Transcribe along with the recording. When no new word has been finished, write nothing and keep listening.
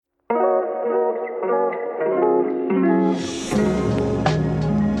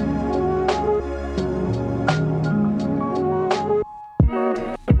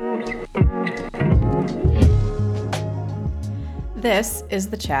This is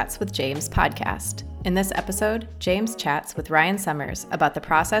the Chats with James podcast. In this episode, James chats with Ryan Summers about the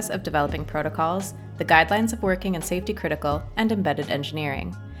process of developing protocols, the guidelines of working in safety critical and embedded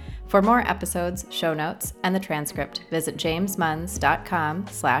engineering. For more episodes, show notes, and the transcript, visit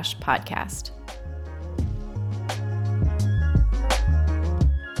jamesmunns.com/podcast.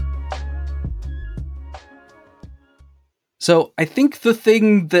 So I think the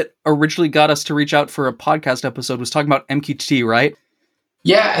thing that originally got us to reach out for a podcast episode was talking about MQTT, right?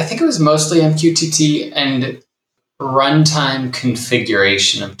 Yeah, I think it was mostly MQTT and runtime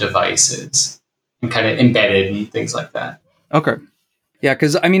configuration of devices and kind of embedded and things like that. Okay. Yeah,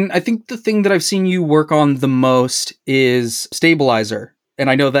 because I think the thing that I've seen you work on the most is stabilizer. And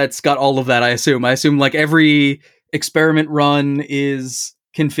I know that's got all of that, I assume. I assume like every experiment run is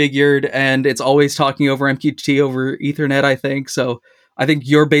configured and it's always talking over MQTT over Ethernet, I think. So I think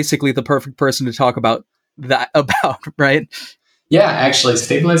you're basically the perfect person to talk about that about, right? Yeah, actually,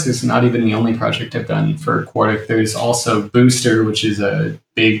 Stabilizer is not even the only project I've done for Quartic. There's also Booster, which is a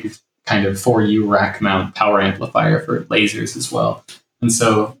big kind of 4U rack mount power amplifier for lasers as well. And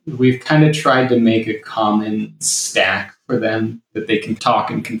so we've kind of tried to make a common stack for them that they can talk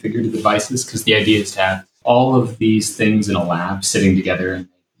and configure the devices, because the idea is to have all of these things in a lab sitting together and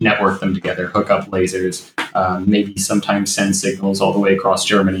network them together, hook up lasers, maybe sometimes send signals all the way across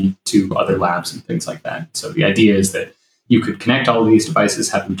Germany to other labs and things like that. So the idea is that you could connect all of these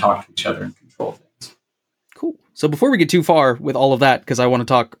devices, have them talk to each other and control things. Cool. So before we get too far with all of that, because I want to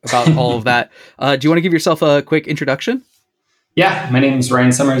talk about all of that, do you want to give yourself a quick introduction? Yeah, my name is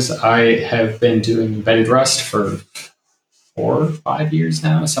Ryan Summers. I have been doing embedded Rust for 4 or 5 years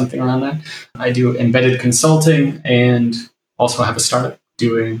now, something around that. I do embedded consulting and also have a startup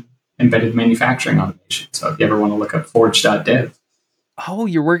doing embedded manufacturing automation. So if you ever want to look up forge.dev. Oh,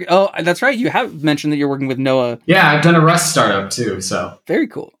 you're working. Oh, that's right. You have mentioned that you're working with Noah. Yeah, I've done a Rust startup too. So very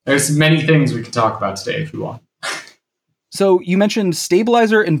cool. There's many things we can talk about today if you want. So you mentioned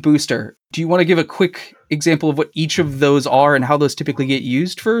stabilizer and booster. Do you want to give a quick example of what each of those are and how those typically get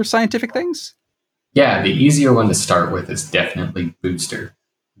used for scientific things? Yeah, the easier one to start with is definitely booster.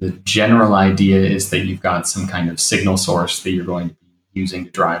 The general idea is that you've got some kind of signal source that you're going to be using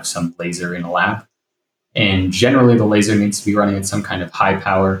to drive some laser in a lab. And generally the laser needs to be running at some kind of high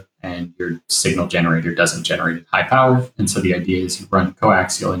power, and your signal generator doesn't generate at high power. And so the idea is you run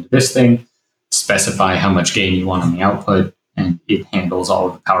coaxial into this thing, specify how much gain you want on the output, and it handles all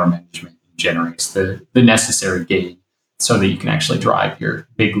of the power management and generates the necessary gain so that you can actually drive your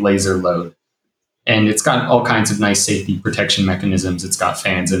big laser load. And it's got all kinds of nice safety protection mechanisms. It's got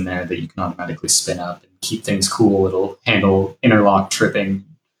fans in there that you can automatically spin up and keep things cool. It'll handle interlock tripping,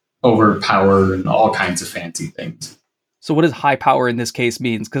 over power, and all kinds of fancy things. So what does high power in this case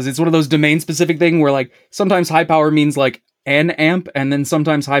means? Because it's one of those domain specific thing where like sometimes high power means like an amp, and then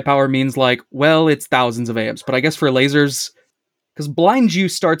sometimes high power means like, well, it's thousands of amps. But I guess for lasers, because blind you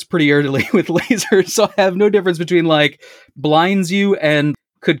starts pretty early with lasers, so I have no difference between like blinds you and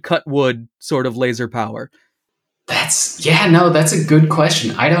could cut wood sort of laser power. That's a good question.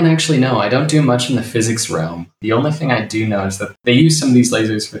 I don't actually know. I don't do much in the physics realm. The only thing I do know is that they use some of these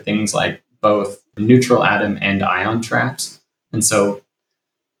lasers for things like both neutral atom and ion traps. And so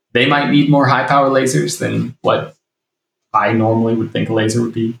they might need more high power lasers than what I normally would think a laser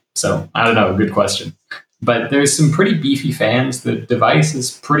would be. So I don't know, good question. But there's some pretty beefy fans. The device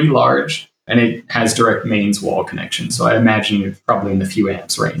is pretty large and it has direct mains wall connection. So I imagine it's probably in the few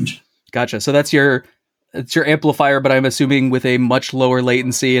amps range. Gotcha. So it's your amplifier, but I'm assuming with a much lower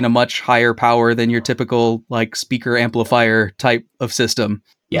latency and a much higher power than your typical like speaker amplifier type of system.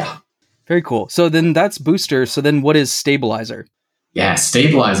 Yeah. Very cool. So then that's booster. So then what is stabilizer? Yeah,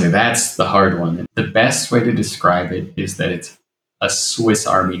 stabilizer, that's the hard one. The best way to describe it is that it's a Swiss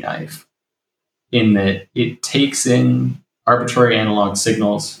Army knife, in that it takes in arbitrary analog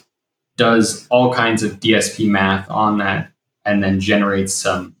signals, does all kinds of DSP math on that, and then generates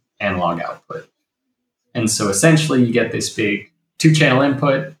some analog output. And so essentially you get this big 2-channel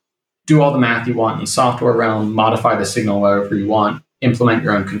input, do all the math you want in the software realm, modify the signal however you want, implement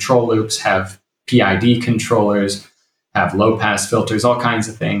your own control loops, have PID controllers, have low-pass filters, all kinds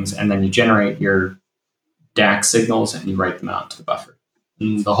of things, and then you generate your DAC signals and you write them out to the buffer.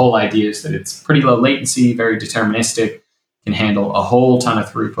 And the whole idea is that it's pretty low latency, very deterministic, can handle a whole ton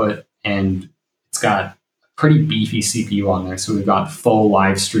of throughput, and it's got a pretty beefy CPU on there. So we've got full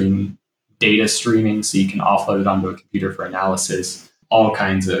live stream data streaming, so you can offload it onto a computer for analysis, all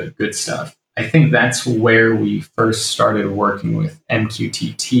kinds of good stuff. I think that's where we first started working with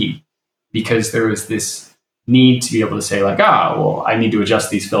MQTT, because there was this need to be able to say like, well, I need to adjust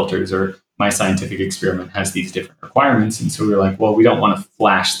these filters, or my scientific experiment has these different requirements. And so we were like, well, we don't want to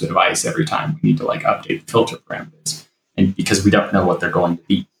flash the device every time. We need to like update the filter parameters. And because we don't know what they're going to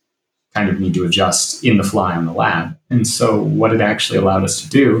be, kind of need to adjust in the fly on the lab. And so what it actually allowed us to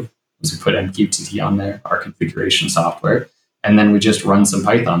do was we put MQTT on there, our configuration software, and then we just run some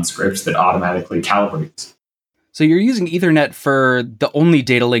Python scripts that automatically calibrates. So you're using Ethernet for the only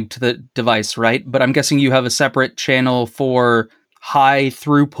data link to the device, right? But I'm guessing you have a separate channel for high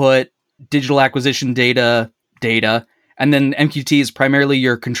throughput digital acquisition data, and then MQTT is primarily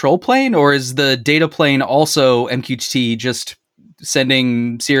your control plane, or is the data plane also MQTT, just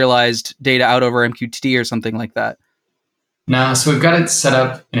sending serialized data out over MQTT or something like that? No, so we've got it set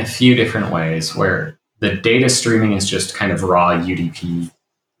up in a few different ways where the data streaming is just kind of raw UDP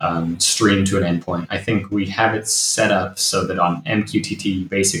streamed to an endpoint. I think we have it set up so that on MQTT, you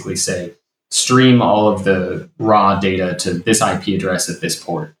basically say, stream all of the raw data to this IP address at this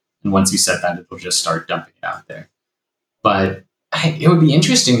port. And once you set that, it'll just start dumping it out there. But it would be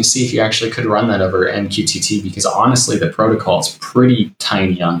interesting to see if you actually could run that over MQTT, because honestly, the protocol is pretty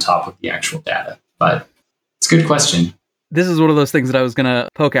tiny on top of the actual data. But it's a good question. This is one of those things that I was going to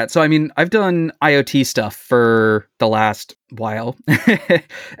poke at. So, I mean, I've done IoT stuff for the last while.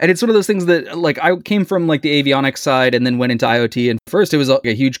 And it's one of those things that, like, I came from, like, the avionics side and then went into IoT. And first, it was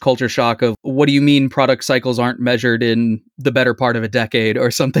a huge culture shock of, what do you mean product cycles aren't measured in the better part of a decade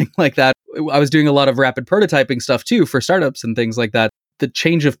or something like that? I was doing a lot of rapid prototyping stuff, too, for startups and things like that. The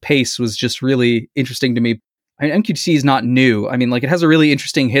change of pace was just really interesting to me. I mean, MQTT is not new. I mean, like, it has a really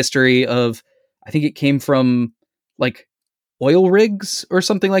interesting history of, I think it came from, like, oil rigs or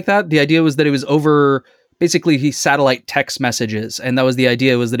something like that. The idea was that it was over basically satellite text messages. And that was the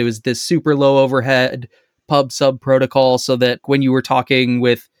idea, was that it was this super low overhead pub sub protocol, so that when you were talking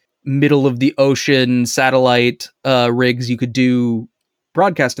with middle of the ocean satellite rigs, you could do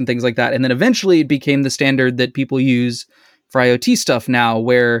broadcast and things like that. And then eventually it became the standard that people use for IoT stuff now,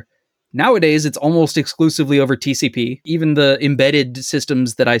 where nowadays it's almost exclusively over TCP. Even the embedded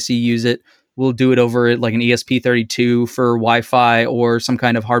systems that I see use it will do it over like an ESP32 for Wi-Fi or some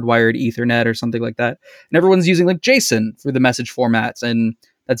kind of hardwired Ethernet or something like that. And everyone's using like JSON for the message formats. And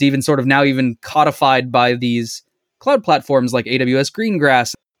that's even sort of now even codified by these cloud platforms like AWS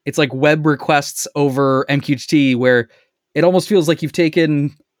Greengrass. It's like web requests over MQTT, where it almost feels like you've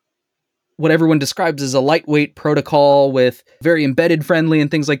taken what everyone describes as a lightweight protocol with very embedded friendly and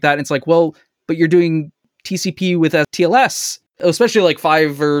things like that. And it's like, well, but you're doing TCP with TLS. Especially like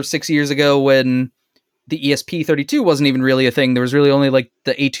 5 or 6 years ago when the ESP32 wasn't even really a thing. There was really only like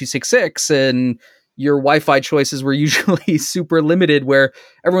the 8266, and your Wi-Fi choices were usually super limited, where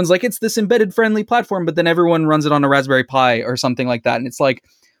everyone's like, it's this embedded friendly platform, but then everyone runs it on a Raspberry Pi or something like that. And it's like,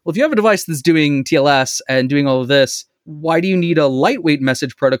 well, if you have a device that's doing TLS and doing all of this, why do you need a lightweight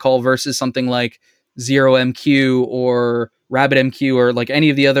message protocol versus something like ZeroMQ or RabbitMQ or like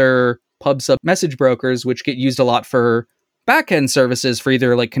any of the other pub sub message brokers, which get used a lot for backend services for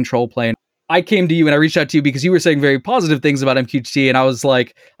either like control plane? I came to you and I reached out to you because you were saying very positive things about MQTT. And I was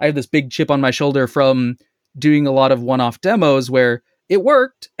like, I have this big chip on my shoulder from doing a lot of one-off demos where it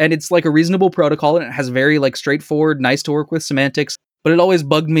worked and it's like a reasonable protocol and it has very like straightforward, nice to work with semantics. But it always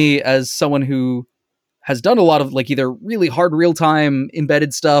bugged me as someone who has done a lot of like either really hard real-time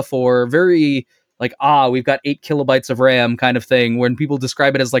embedded stuff or very like, we've got 8 kilobytes of RAM kind of thing, when people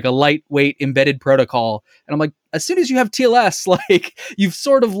describe it as like a lightweight embedded protocol. And I'm like, as soon as you have TLS, like you've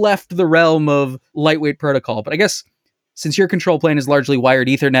sort of left the realm of lightweight protocol. But I guess since your control plane is largely wired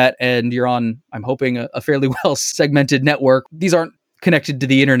Ethernet and you're on, I'm hoping, a fairly well segmented network, these aren't connected to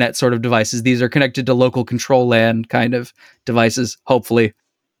the internet sort of devices. These are connected to local control LAN kind of devices, hopefully.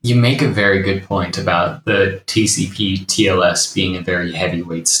 You make a very good point about the TCP TLS being a very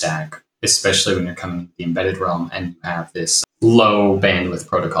heavyweight stack, especially when you're coming to the embedded realm and you have this low bandwidth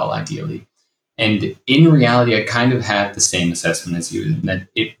protocol, ideally. And in reality, I kind of had the same assessment as you, in that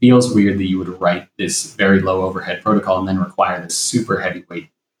it feels weird that you would write this very low overhead protocol and then require this super heavyweight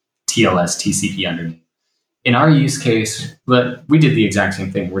TLS TCP underneath. In our use case, we did the exact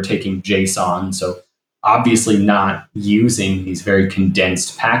same thing. We're taking JSON, so obviously not using these very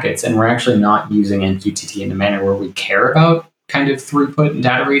condensed packets, and we're actually not using MQTT in a manner where we care about kind of throughput and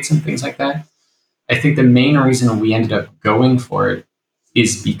data rates and things like that. I think the main reason we ended up going for it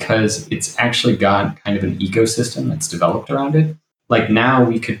is because it's actually got kind of an ecosystem that's developed around it. Like now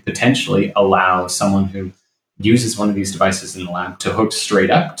we could potentially allow someone who uses one of these devices in the lab to hook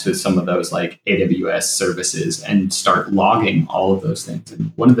straight up to some of those like AWS services and start logging all of those things.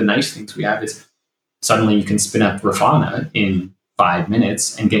 And one of the nice things we have is suddenly you can spin up Grafana in 5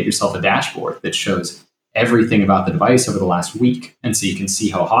 minutes and get yourself a dashboard that shows everything about the device over the last week. And so you can see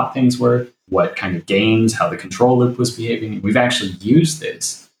how hot things were, what kind of games, how the control loop was behaving. And we've actually used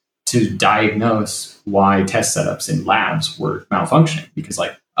this to diagnose why test setups in labs were malfunctioning. Because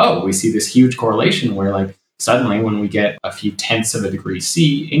like, oh, we see this huge correlation where like suddenly when we get a few tenths of a degree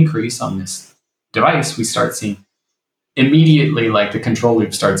C increase on this device, we start seeing immediately like the control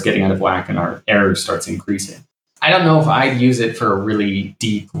loop starts getting out of whack and our error starts increasing. I don't know if I'd use it for a really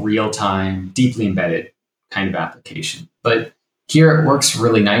deep, real-time, deeply embedded kind of application. But here it works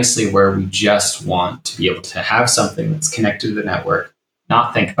really nicely where we just want to be able to have something that's connected to the network,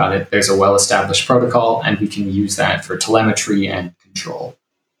 not think about it. There's a well-established protocol, and we can use that for telemetry and control.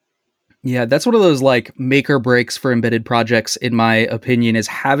 Yeah, that's one of those like make or breaks for embedded projects, in my opinion, is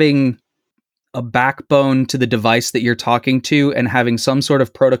having a backbone to the device that you're talking to and having some sort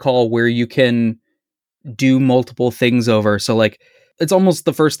of protocol where you can do multiple things over. So like, it's almost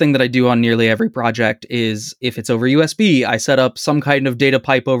the first thing that I do on nearly every project is if it's over USB, I set up some kind of data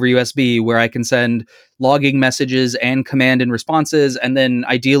pipe over USB where I can send logging messages and command and responses. And then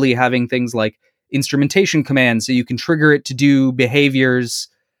ideally having things like instrumentation commands so you can trigger it to do behaviors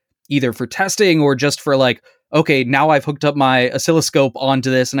either for testing or just for like, okay, now I've hooked up my oscilloscope onto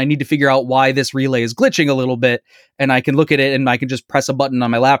this and I need to figure out why this relay is glitching a little bit. And I can look at it and I can just press a button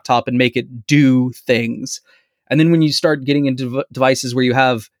on my laptop and make it do things. And then when you start getting into devices where you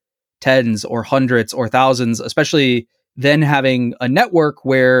have tens or hundreds or thousands, especially then having a network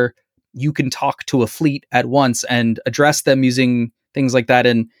where you can talk to a fleet at once and address them using things like that.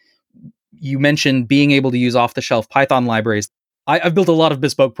 And you mentioned being able to use off-the-shelf Python libraries. I've built a lot of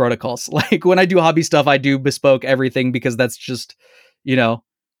bespoke protocols. Like when I do hobby stuff, I do bespoke everything because that's just,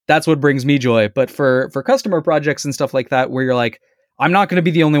 that's what brings me joy. But for customer projects and stuff like that, where you're like, I'm not going to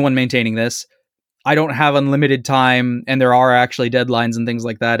be the only one maintaining this. I don't have unlimited time and there are actually deadlines and things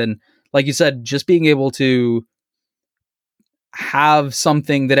like that. And like you said, just being able to have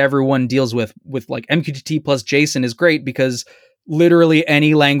something that everyone deals with like MQTT plus JSON is great because literally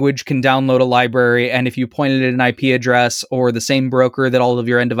any language can download a library. And if you pointed at an IP address or the same broker that all of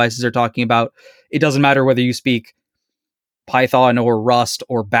your end devices are talking about, it doesn't matter whether you speak Python or Rust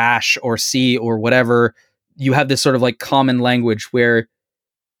or Bash or C or whatever. You have this sort of like common language where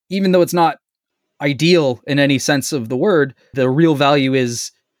even though it's not ideal in any sense of the word, the real value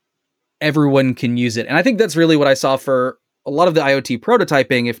is everyone can use it. And I think that's really what I saw for a lot of the IoT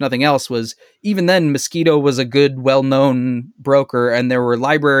prototyping, if nothing else, was even then Mosquitto was a good, well-known broker. And there were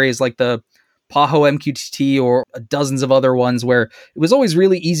libraries like the Paho MQTT or dozens of other ones where it was always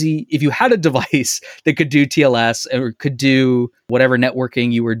really easy. If you had a device that could do TLS or could do whatever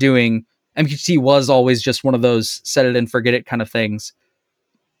networking you were doing, MQTT was always just one of those set it and forget it kind of things.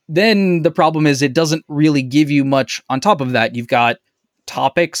 Then the problem is it doesn't really give you much on top of that. You've got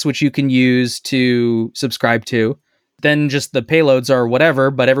topics, which you can use to subscribe to. Then just the payloads are whatever,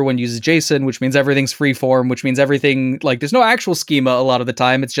 but everyone uses JSON, which means everything's freeform, which means everything, like there's no actual schema a lot of the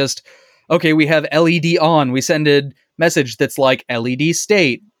time. It's just, okay, we have LED on. We send a message that's like LED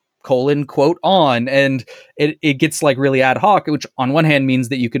state, quote on. And it gets like really ad hoc, which on one hand means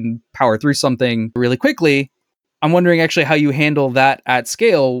that you can power through something really quickly. I'm wondering actually how you handle that at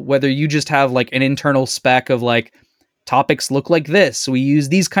scale, whether you just have like an internal spec of like, topics look like this. We use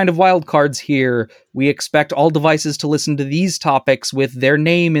these kind of wildcards here. We expect all devices to listen to these topics with their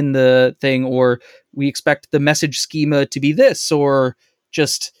name in the thing, or we expect the message schema to be this, or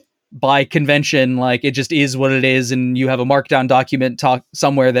just by convention, like it just is what it is. And you have a markdown document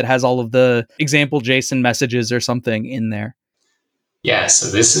somewhere that has all of the example JSON messages or something in there. Yeah, so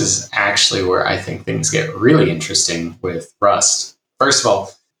this is actually where I think things get really interesting with Rust. First of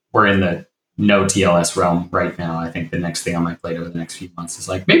all, we're in the no TLS realm right now. I think the next thing on my plate over the next few months is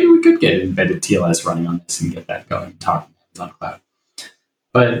like, maybe we could get embedded TLS running on this and get that going, talking on cloud.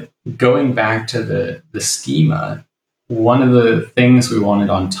 But going back to the schema, one of the things we wanted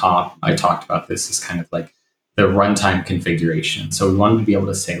on top, I talked about this, is kind of like the runtime configuration. So we wanted to be able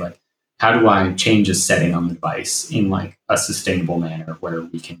to say like, how do I change a setting on the device in like a sustainable manner where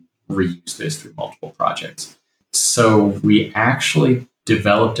we can reuse this through multiple projects? So we actually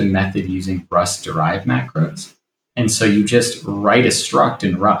developed a method using Rust-derived macros. And so you just write a struct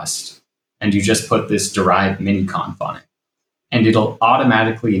in Rust, and you just put this derived miniconf on it. And it'll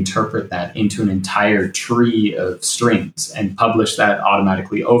automatically interpret that into an entire tree of strings and publish that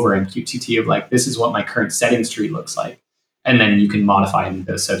automatically over MQTT of like, this is what my current settings tree looks like. And then you can modify any of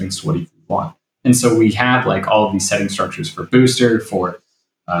those settings to what you want. And so we have like all of these setting structures for Booster, for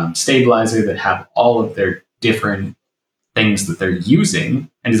Stabilizer, that have all of their different things that they're using,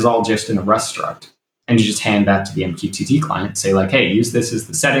 and it's all just in a Rust struct. And you just hand that to the MQTT client, say like, hey, use this as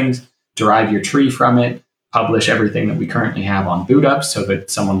the settings, derive your tree from it, publish everything that we currently have on boot up so that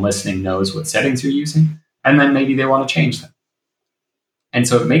someone listening knows what settings you're using, and then maybe they want to change them. And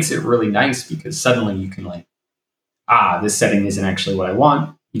so it makes it really nice because suddenly you can this setting isn't actually what I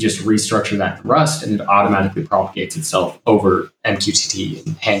want. You just restructure that in Rust and it automatically propagates itself over MQTT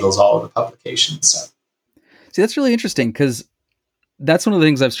and handles all of the publication stuff. See, that's really interesting because that's one of the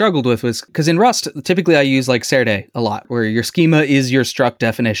things I've struggled with was because in Rust, typically I use like Serde a lot, where your schema is your struct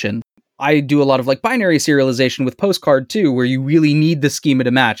definition. I do a lot of like binary serialization with Postcard too, where you really need the schema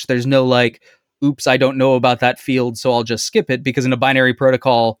to match. There's no like, oops, I don't know about that field, so I'll just skip it, because in a binary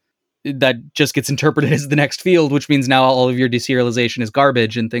protocol, that just gets interpreted as the next field, which means now all of your deserialization is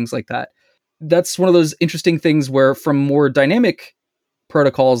garbage and things like that. That's one of those interesting things where from more dynamic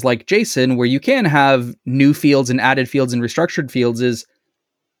protocols like JSON, where you can have new fields and added fields and restructured fields, is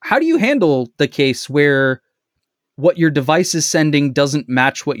how do you handle the case where what your device is sending doesn't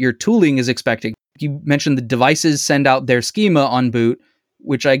match what your tooling is expecting? You mentioned the devices send out their schema on boot,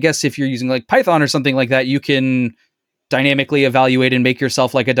 which I guess if you're using like Python or something like that, you can dynamically evaluate and make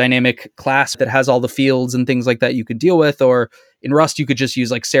yourself like a dynamic class that has all the fields and things like that you could deal with. Or in Rust, you could just use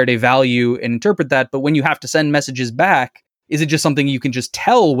like Serde value and interpret that. But when you have to send messages back, is it just something you can just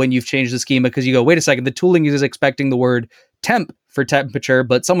tell when you've changed the schema? Because you go, wait a second, the tooling is expecting the word temp for temperature,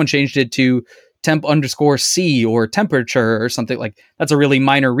 but someone changed it to temp_C or temperature or something. Like that's a really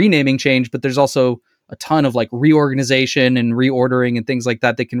minor renaming change, but there's also a ton of like reorganization and reordering and things like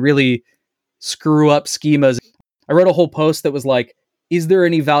that that can really screw up schemas. I wrote a whole post that was like, is there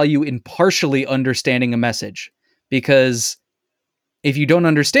any value in partially understanding a message? Because if you don't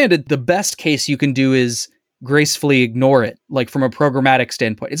understand it, the best case you can do is gracefully ignore it, like from a programmatic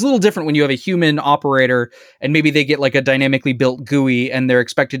standpoint. It's a little different when you have a human operator and maybe they get like a dynamically built GUI and they're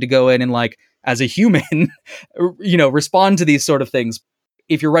expected to go in and like, as a human, respond to these sort of things.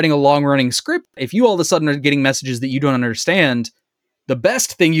 If you're writing a long running script, if you all of a sudden are getting messages that you don't understand, the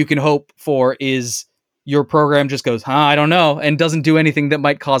best thing you can hope for is your program just goes, I don't know, and doesn't do anything that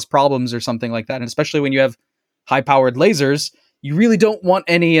might cause problems or something like that. And especially when you have high-powered lasers, you really don't want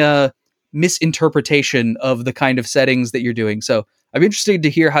any misinterpretation of the kind of settings that you're doing. So I'm interested to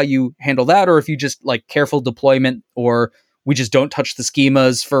hear how you handle that, or if you just like careful deployment, or we just don't touch the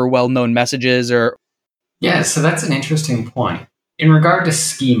schemas for well-known messages. Or yeah, so that's an interesting point. In regard to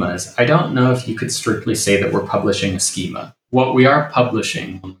schemas, I don't know if you could strictly say that we're publishing a schema. What we are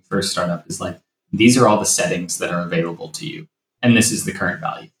publishing when we first start up is like, these are all the settings that are available to you, and this is the current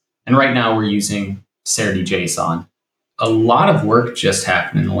value. And right now we're using Serde JSON. A lot of work just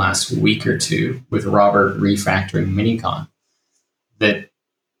happened in the last week or two with Robert refactoring Minikon that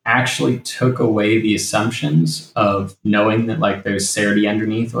actually took away the assumptions of knowing that like there's Serde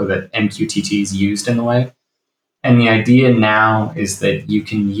underneath or that MQTT is used in the way. And the idea now is that you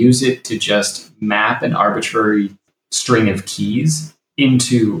can use it to just map an arbitrary string of keys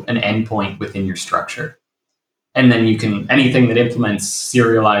into an endpoint within your structure. And then you can, anything that implements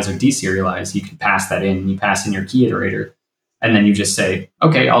serialize or deserialize, you can pass that in. You pass in your key iterator, and then you just say,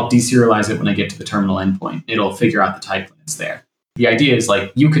 okay, I'll deserialize it when I get to the terminal endpoint. It'll figure out the type when it's there. The idea is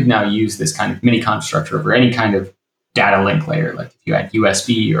like, you could now use this kind of Minikon structure over any kind of data link layer, like if you had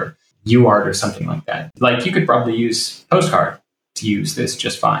USB or UART or something like that. Like you could probably use Postcard to use this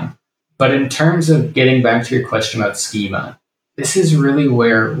just fine. But in terms of getting back to your question about schema, this is really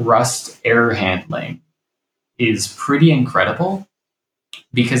where Rust error handling is pretty incredible,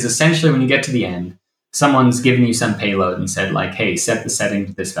 because essentially when you get to the end, someone's given you some payload and said like, hey, set the setting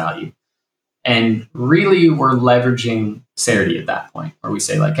to this value. And really we're leveraging Serde at that point, where we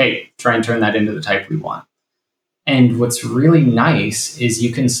say like, hey, try and turn that into the type we want. And what's really nice is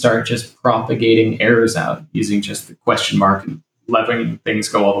you can start just propagating errors out using just the question mark and letting things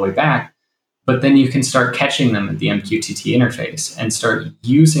go all the way back. But then you can start catching them at the MQTT interface and start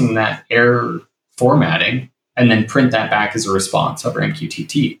using that error formatting and then print that back as a response over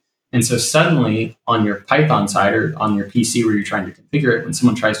MQTT. And so suddenly on your Python side or on your PC where you're trying to configure it, when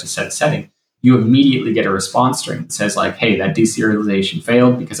someone tries to set a setting, you immediately get a response string that says like, hey, that deserialization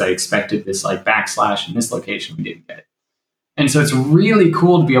failed because I expected this like backslash in this location, we didn't get it. And so it's really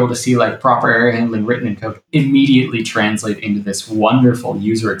cool to be able to see like proper error handling written in code immediately translate into this wonderful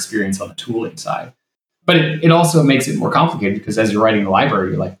user experience on the tooling side. But it also makes it more complicated because as you're writing the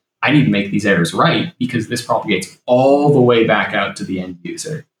library, you're like, I need to make these errors right because this propagates all the way back out to the end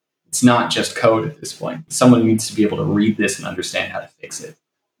user. It's not just code at this point. Someone needs to be able to read this and understand how to fix it.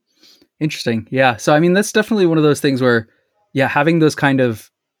 Interesting. Yeah. So, I mean, that's definitely one of those things where, yeah, having those kind of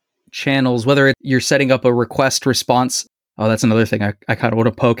channels, whether you're setting up a request response. Oh, that's another thing I kind of want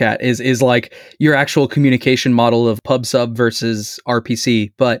to poke at is like your actual communication model of pub sub versus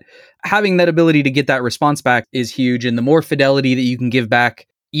RPC. But having that ability to get that response back is huge. And the more fidelity that you can give back,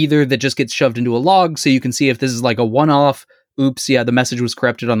 either that just gets shoved into a log so you can see if this is like a one-off, oops, yeah, the message was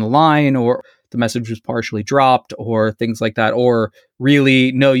corrupted on the line, or the message was partially dropped, or things like that. Or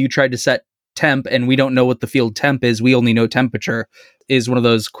really, no, you tried to set temp and we don't know what the field temp is. We only know temperature, is one of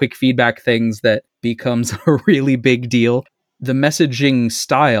those quick feedback things that becomes a really big deal. The messaging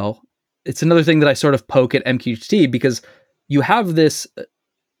style, it's another thing that I sort of poke at MQTT, because you have this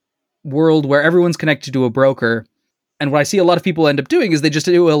world where everyone's connected to a broker. And what I see a lot of people end up doing is they just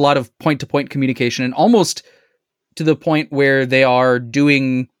do a lot of point-to-point communication, and almost to the point where they are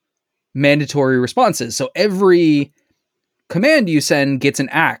doing mandatory responses. So every command you send gets an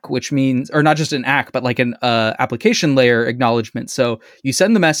ACK, which means, or not just an ACK, but like an application layer acknowledgement. So you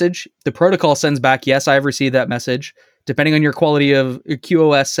send the message, the protocol sends back, yes, I have received that message. Depending on your quality of your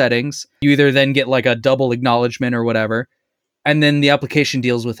QoS settings, you either then get like a double acknowledgement or whatever, and then the application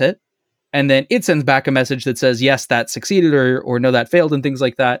deals with it. And then it sends back a message that says, yes, that succeeded, or no, that failed, and things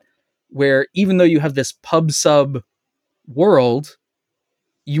like that, where even though you have this pub sub world,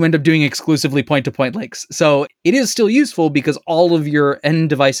 you end up doing exclusively point-to-point links. So it is still useful because all of your end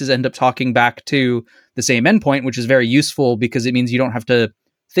devices end up talking back to the same endpoint, which is very useful because it means you don't have to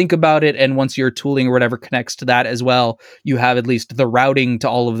think about it. And once your tooling or whatever connects to that as well, you have at least the routing to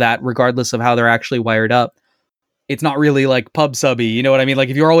all of that, regardless of how they're actually wired up. It's not really like pub subby, you know what I mean? Like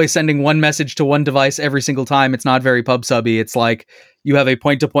if you're always sending one message to one device every single time, it's not very pub subby. It's like you have a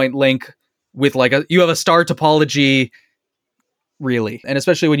point-to-point link with like you have a star topology, really. And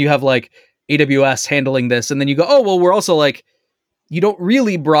especially when you have like AWS handling this, and then you go, oh, well, we're also like, you don't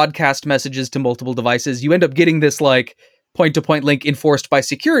really broadcast messages to multiple devices. You end up getting this like point-to-point link enforced by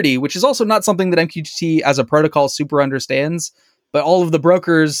security, which is also not something that MQTT as a protocol super understands. But all of the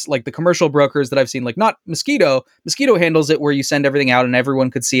brokers, like the commercial brokers that I've seen, like not Mosquitto handles it where you send everything out and everyone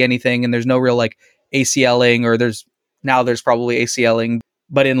could see anything, and there's no real like ACLing, or there's probably ACLing.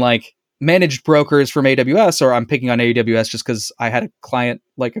 But in like managed brokers from AWS, or I'm picking on AWS just because I had a client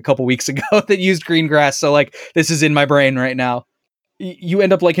like a couple weeks ago that used Greengrass, so like this is in my brain right now. You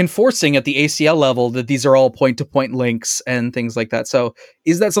end up like enforcing at the ACL level that these are all point-to-point links and things like that. So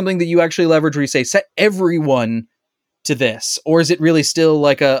is that something that you actually leverage where you say set everyone to this, or is it really still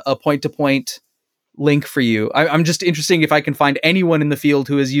like a point-to-point link for you? I'm just interested if I can find anyone in the field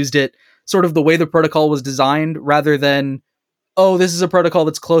who has used it sort of the way the protocol was designed, rather than, oh, this is a protocol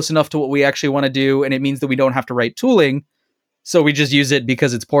that's close enough to what we actually want to do, and it means that we don't have to write tooling, so we just use it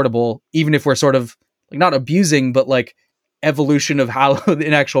because it's portable, even if we're sort of like not abusing, but like evolution of how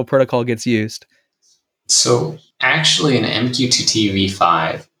an actual protocol gets used. So actually in MQTT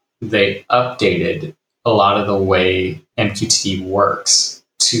v5, they updated a lot of the way MQTT works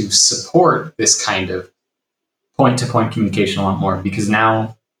to support this kind of point-to-point communication a lot more, because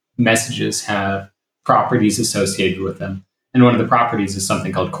now messages have properties associated with them. And one of the properties is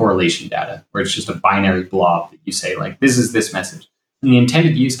something called correlation data, where it's just a binary blob that you say, like, this is this message. And the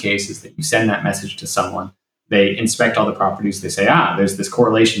intended use case is that you send that message to someone, they inspect all the properties, they say, there's this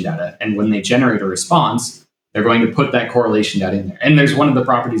correlation data. And when they generate a response, they're going to put that correlation data in there. And there's one of the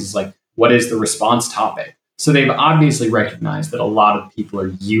properties is like, what is the response topic? So they've obviously recognized that a lot of people are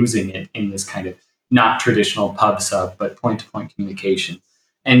using it in this kind of not traditional pub sub, but point-to-point communication.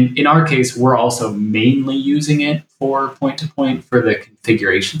 And in our case, we're also mainly using it for point-to-point for the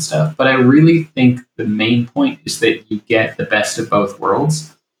configuration stuff. But I really think the main point is that you get the best of both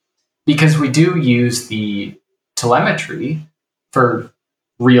worlds, because we do use the telemetry for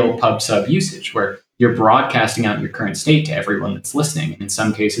real pub sub usage, where you're broadcasting out your current state to everyone that's listening. And in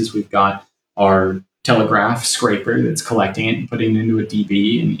some cases, we've got our Telegraph scraper that's collecting it and putting it into a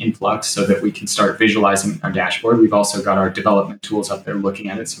DB and Influx so that we can start visualizing our dashboard. We've also got our development tools up there looking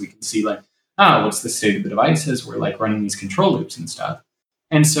at it so we can see like, what's the state of the devices? We're like running these control loops and stuff.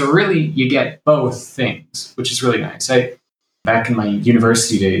 And so really you get both things, which is really nice. Back in my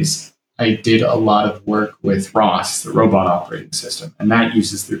university days, I did a lot of work with ROS, the robot operating system, and that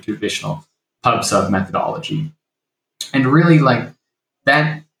uses the traditional pub sub methodology. And really like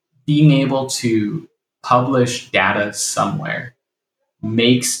that, being able to publish data somewhere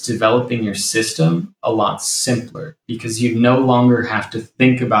makes developing your system a lot simpler, because you no longer have to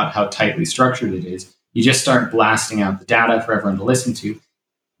think about how tightly structured it is. You just start blasting out the data for everyone to listen to.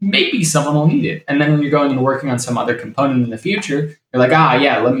 Maybe someone will need it. And then when you're going and working on some other component in the future, you're like,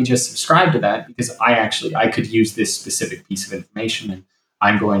 let me just subscribe to that because I could use this specific piece of information and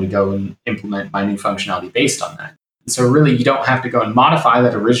I'm going to go and implement my new functionality based on that. And so really you don't have to go and modify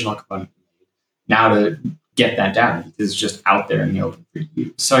that original component now to get that data, because it's just out there in the open for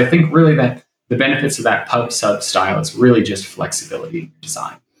you. So I think really that the benefits of that pub sub style is really just flexibility in your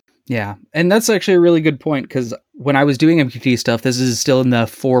design. Yeah. And that's actually a really good point, because when I was doing MQT stuff, this is still in the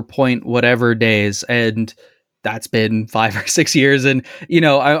 4 point whatever days. And that's been 5 or 6 years. And,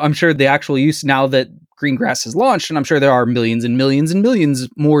 I'm sure the actual use now that Greengrass has launched, and I'm sure there are millions and millions and millions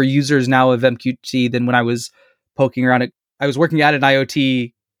more users now of MQT than when I was poking around it. I was working at an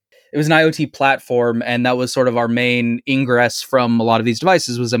IoT. It was an IoT platform, and that was sort of our main ingress from a lot of these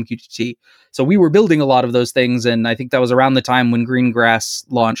devices was MQTT. So we were building a lot of those things, and I think that was around the time when Greengrass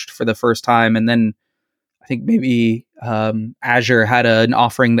launched for the first time, and then I think maybe Azure had an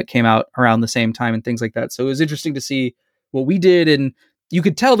offering that came out around the same time and things like that. So it was interesting to see what we did, and you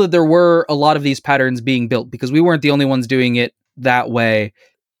could tell that there were a lot of these patterns being built because we weren't the only ones doing it that way.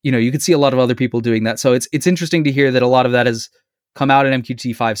 You could see a lot of other people doing that. So it's interesting to hear that a lot of that has come out in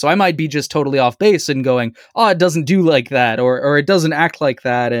MQTT5. So I might be just totally off base and going, oh, it doesn't do like that, or it doesn't act like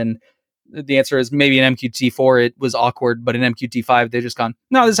that. And the answer is maybe in MQTT4 it was awkward, but in MQTT5 they've just gone,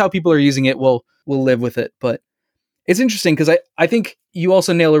 no, this is how people are using it. We'll live with it. But it's interesting because I think you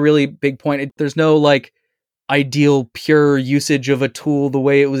also nail a really big point. There's no like ideal pure usage of a tool the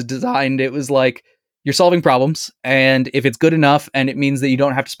way it was designed. It was like you're solving problems, and if it's good enough and it means that you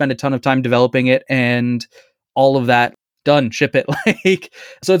don't have to spend a ton of time developing it and all of that, done, ship it.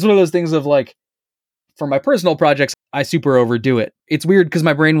 So it's one of those things of like, for my personal projects, I super overdo it. It's weird because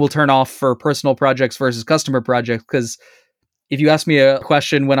my brain will turn off for personal projects versus customer projects, because if you ask me a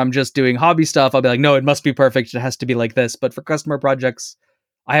question when I'm just doing hobby stuff, I'll be like, no, it must be perfect. It has to be like this. But for customer projects,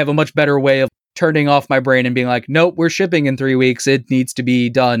 I have a much better way of turning off my brain and being like, nope, we're shipping in 3 weeks. It needs to be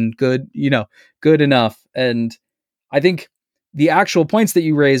done. Good, good enough. And I think the actual points that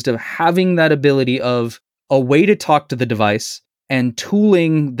you raised of having that ability of a way to talk to the device and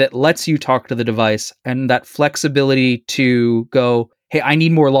tooling that lets you talk to the device, and that flexibility to go, hey, I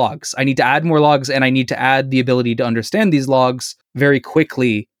need more logs. I need to add more logs, and I need to add the ability to understand these logs very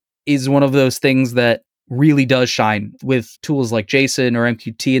quickly, is one of those things that really does shine with tools like JSON or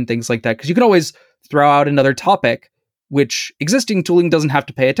MQT and things like that. Because you can always throw out another topic, which existing tooling doesn't have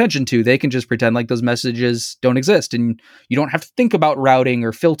to pay attention to. They can just pretend like those messages don't exist, and you don't have to think about routing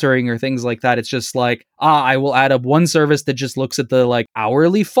or filtering or things like that. It's just like, I will add up one service that just looks at the like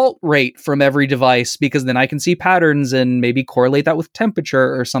hourly fault rate from every device, because then I can see patterns and maybe correlate that with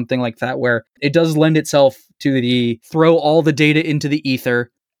temperature or something like that, where it does lend itself to the throw all the data into the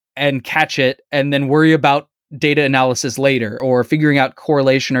ether and catch it and then worry about data analysis later, or figuring out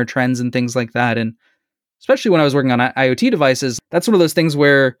correlation or trends and things like that. And especially when I was working on IoT devices, that's one of those things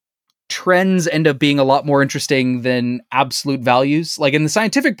where trends end up being a lot more interesting than absolute values. Like in the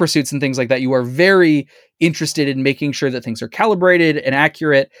scientific pursuits and things like that, you are very interested in making sure that things are calibrated and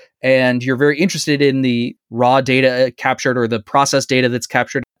accurate, and you're very interested in the raw data captured or the process data that's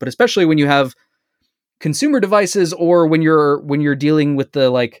captured. But especially when you have consumer devices, or when you're dealing with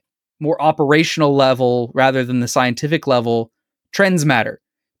the like more operational level rather than the scientific level, trends matter,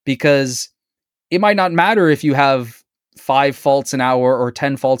 because it might not matter if you have 5 faults an hour or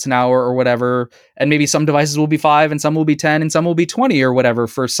 10 faults an hour or whatever, and maybe some devices will be 5 and some will be 10 and some will be 20 or whatever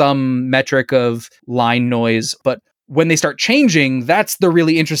for some metric of line noise. But when they start changing, that's the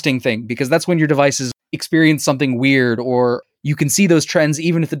really interesting thing, because that's when your devices experience something weird, or you can see those trends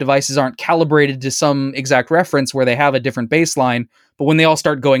even if the devices aren't calibrated to some exact reference where they have a different baseline. But when they all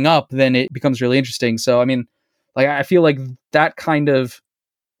start going up, then it becomes really interesting. So, I mean, like, I feel like that kind of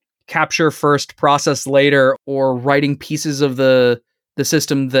capture first, process later, or writing pieces of the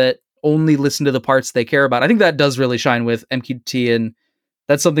system that only listen to the parts they care about, I think that does really shine with MQTT. And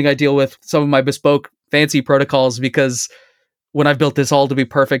that's something I deal with some of my bespoke fancy protocols, because when I've built this all to be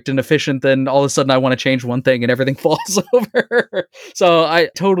perfect and efficient, then all of a sudden I want to change one thing and everything falls over. So I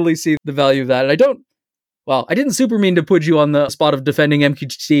totally see the value of that. And I didn't super mean to put you on the spot of defending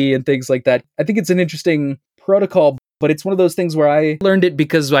MQTT and things like that. I think it's an interesting protocol, but it's one of those things where I learned it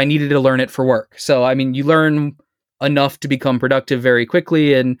because I needed to learn it for work. So, I mean, you learn enough to become productive very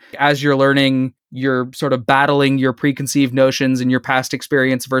quickly. And as you're learning, you're sort of battling your preconceived notions and your past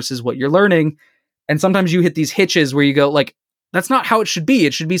experience versus what you're learning. And sometimes you hit these hitches where you go like, that's not how it should be.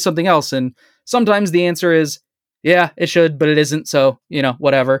 It should be something else. And sometimes the answer is, yeah, it should, but it isn't. So,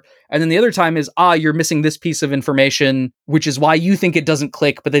 whatever. And then the other time is, you're missing this piece of information, which is why you think it doesn't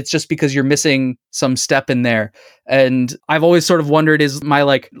click, but it's just because you're missing some step in there. And I've always sort of wondered, is my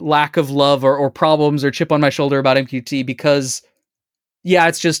like lack of love or problems or chip on my shoulder about MQT because, yeah,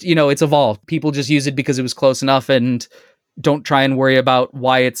 it's just, it's evolved. People just use it because it was close enough and don't try and worry about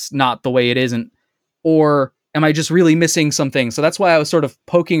why it's not the way it isn't. Or am I just really missing something? So that's why I was sort of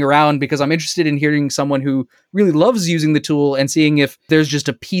poking around, because I'm interested in hearing someone who really loves using the tool and seeing if there's just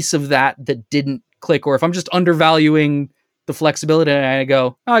a piece of that didn't click, or if I'm just undervaluing the flexibility and I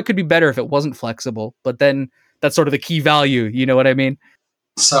go, oh, it could be better if it wasn't flexible. But then that's sort of the key value. You know what I mean?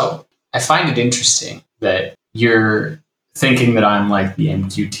 So I find it interesting that you're thinking that I'm like the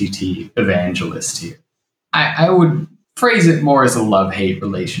MQTT evangelist here. I would phrase it more as a love-hate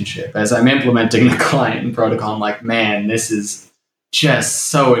relationship. As I'm implementing the client and protocol, I'm like, man, this is just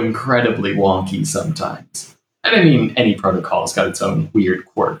so incredibly wonky sometimes. And I mean, any protocol's got its own weird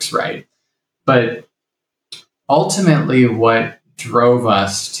quirks, right? But ultimately, what drove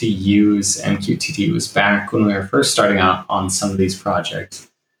us to use MQTT was back when we were first starting out on some of these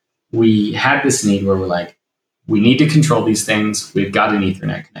projects. We had this need where we're like, we need to control these things. We've got an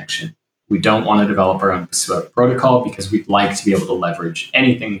Ethernet connection. We don't want to develop our own bespoke protocol because we'd like to be able to leverage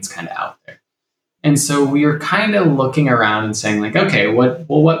anything that's kind of out there. And so we were kind of looking around and saying like, okay, what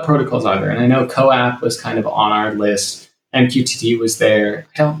protocols are there? And I know CoAP was kind of on our list. MQTT was there.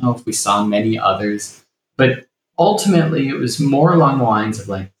 I don't know if we saw many others, but ultimately it was more along the lines of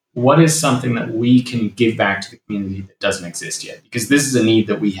like, what is something that we can give back to the community that doesn't exist yet? Because this is a need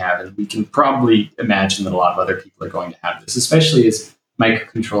that we have, and we can probably imagine that a lot of other people are going to have this, especially as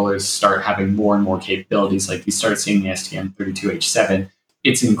microcontrollers start having more and more capabilities. Like you start seeing the STM32H7.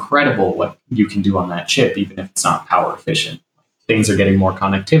 It's incredible what you can do on that chip, even if it's not power efficient. Things are getting more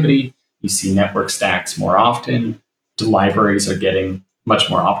connectivity. You see network stacks more often. The libraries are getting much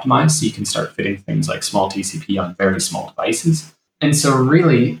more optimized, so you can start fitting things like small TCP on very small devices. And so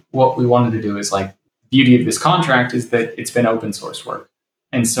really what we wanted to do is like, the beauty of this contract is that it's been open source work.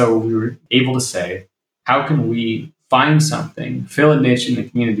 And so we were able to say, how can we find something, fill a niche in the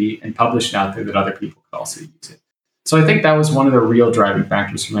community, and publish it out there that other people could also use it? So I think that was one of the real driving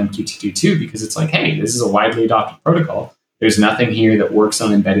factors from MQTT too, because it's like, hey, this is a widely adopted protocol. There's nothing here that works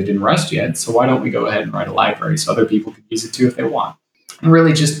on embedded in Rust yet. So why don't we go ahead and write a library so other people could use it too if they want? And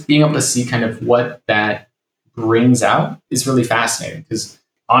really just being able to see kind of what that brings out is really fascinating, because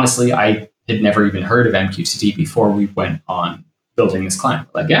honestly, I had never even heard of MQTT before we went on building this client.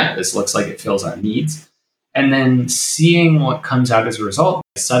 Like, yeah, this looks like it fills our needs. And then seeing what comes out as a result,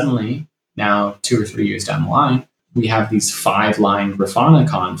 suddenly now 2 or 3 years down the line, we have these 5-line Grafana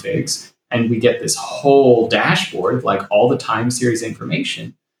configs, and we get this whole dashboard of like all the time series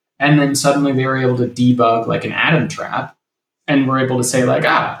information. And then suddenly they were able to debug like an atom trap, and we're able to say like,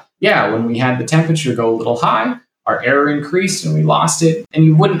 yeah, when we had the temperature go a little high, our error increased and we lost it. And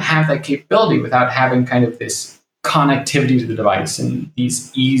you wouldn't have that capability without having kind of this connectivity to the device and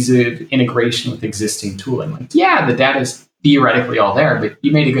these ease of integration with existing tooling. Like, yeah, the data is theoretically all there, but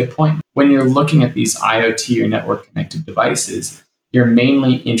you made a good point. When you're looking at these IoT or network connected devices, you're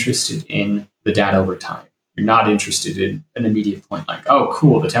mainly interested in the data over time. You're not interested in an immediate point like, oh,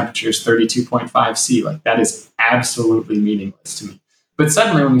 cool, the temperature is 32.5 C. Like, that is absolutely meaningless to me. But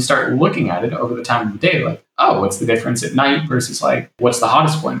suddenly when you start looking at it over the time of the day, like, oh, what's the difference at night versus like, what's the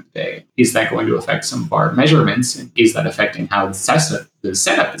hottest point of the day? Is that going to affect some of our measurements? And is that affecting how the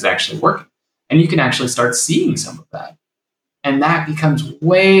setup is actually working? And you can actually start seeing some of that. And that becomes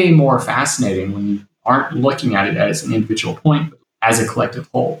way more fascinating when you aren't looking at it as an individual point, but as a collective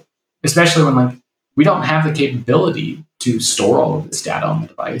whole. Especially when like we don't have the capability to store all of this data on the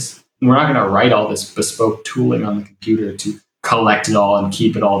device. And we're not going to write all this bespoke tooling on the computer to collect it all and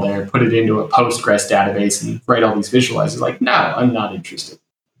keep it all there, put it into a Postgres database and write all these visualizers. Like, no, I'm not interested.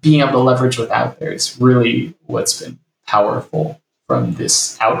 Being able to leverage what's out there is really what's been powerful from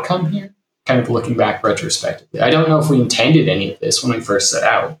this outcome here. Kind of looking back retrospectively. I don't know if we intended any of this when we first set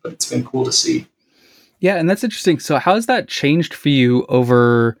out, but it's been cool to see. Yeah, and that's interesting. So how has that changed for you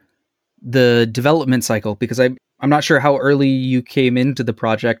over the development cycle? Because I'm not sure how early you came into the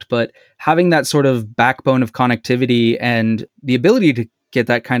project, but having that sort of backbone of connectivity and the ability to get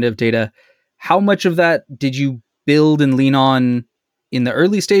that kind of data, how much of that did you build and lean on in the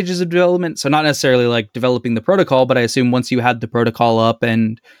early stages of development? So not necessarily like developing the protocol, but I assume once you had the protocol up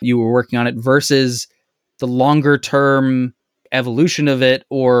and you were working on it versus the longer term evolution of it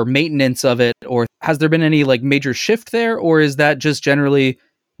or maintenance of it, or has there been any like major shift there? Or is that just generally,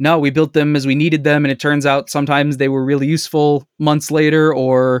 no, we built them as we needed them, and it turns out sometimes they were really useful months later,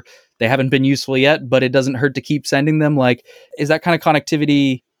 or they haven't been useful yet, but it doesn't hurt to keep sending them? Like, is that kind of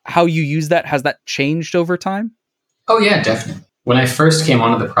connectivity, how you use that, has that changed over time? Oh yeah, definitely. When I first came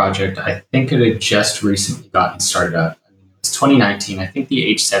onto the project, I think it had just recently gotten started up. I mean, it was 2019. I think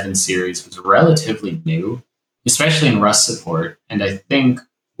the H7 series was relatively new, especially in Rust support. And I think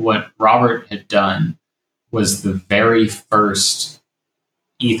what Robert had done was the very first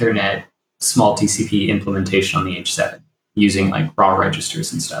Ethernet small TCP implementation on the H7 using like raw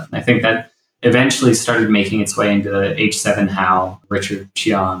registers and stuff. And I think that eventually started making its way into the H7 HAL, Richard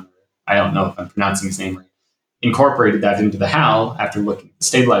Chiang. I don't know if I'm pronouncing his name right. incorporated that into the HAL after looking at the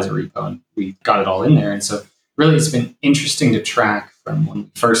stabilizer repo, and we got it all in there. And so really it's been interesting to track from when we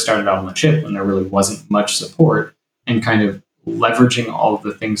first started out on the chip, when there really wasn't much support, and kind of leveraging all of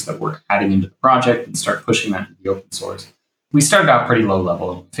the things that we're adding into the project and start pushing that into the open source. We started out pretty low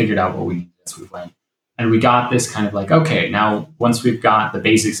level and figured out what we needed as we went. And we got this kind of like, okay, now once we've got the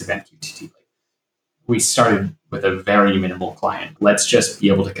basics of MQTT, like, we started with a very minimal client. Let's just be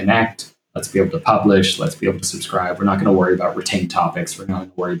able to connect. Let's be able to publish. Let's be able to subscribe. We're not going to worry about retained topics. We're not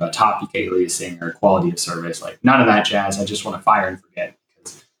going to worry about topic aliasing or quality of service. Like, none of that jazz. I just want to fire and forget,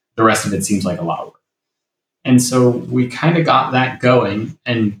 because the rest of it seems like a lot of work. And so we kind of got that going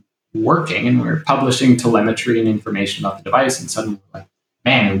and working, and we were publishing telemetry and information about the device. And suddenly we're like,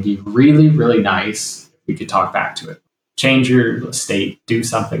 man, it would be really, really nice if we could talk back to it. Change your state, do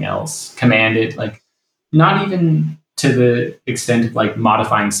something else, command it, like, not even to the extent of like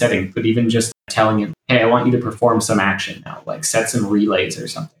modifying settings, but even just telling it, hey, I want you to perform some action now, like set some relays or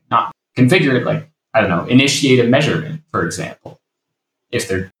something. Not configure it, like, I don't know, initiate a measurement, for example, if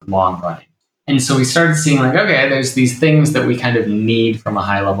they're long running. And so we started seeing like, okay, there's these things that we kind of need from a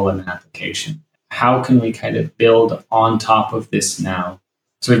high level in an application. How can we kind of build on top of this now?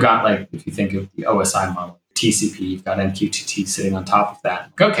 So we've got, like, if you think of the OSI model, TCP, you've got MQTT sitting on top of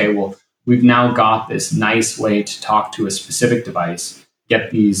that. Like, okay, well, we've now got this nice way to talk to a specific device,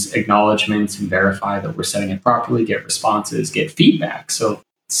 get these acknowledgements and verify that we're setting it properly, get responses, get feedback. So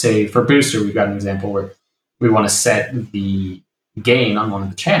say for Booster, we've got an example where we want to set the gain on one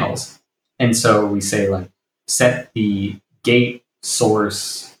of the channels. And so we say, like, set the gate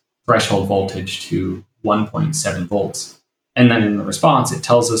source threshold voltage to 1.7 volts. And then in the response, it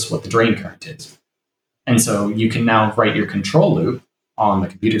tells us what the drain current is. And so you can now write your control loop on the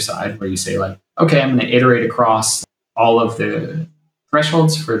computer side where you say, like, okay, I'm going to iterate across all of the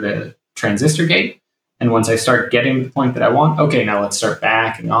thresholds for the transistor gate. And once I start getting to the point that I want, okay, now let's start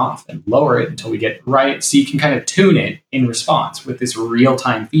backing off and lower it until we get right. So you can kind of tune it in response with this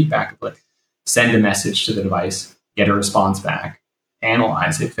real-time feedback of, like, send a message to the device, get a response back,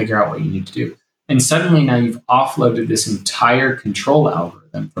 analyze it, figure out what you need to do. And suddenly now you've offloaded this entire control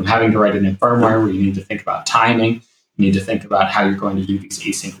algorithm from having to write it in firmware where you need to think about timing. You need to think about how you're going to do these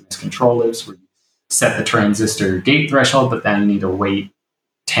asynchronous control loops where you set the transistor gate threshold, but then you need to wait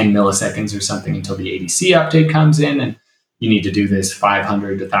 10 milliseconds or something until the ADC update comes in. And you need to do this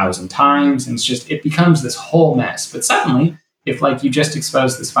 500 to 1,000 times. And it becomes this whole mess. But suddenly, if, like, you just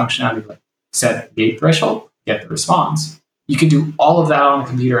expose this functionality, like set gate threshold, get the response, you can do all of that on a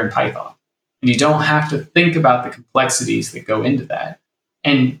computer in Python. And you don't have to think about the complexities that go into that.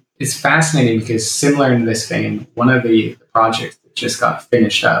 And it's fascinating because, similar in this vein, one of the projects that just got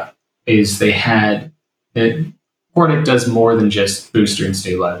finished up is they had Portic does more than just booster and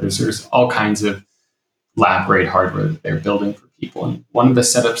stabilizers. There's all kinds of lab grade hardware that they're building for people. And one of the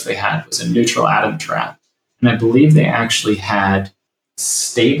setups they had was a neutral atom trap. And I believe they actually had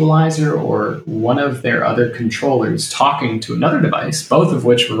stabilizer or one of their other controllers talking to another device, both of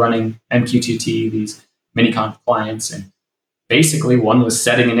which were running MQTT, these Miniconf clients. And basically one was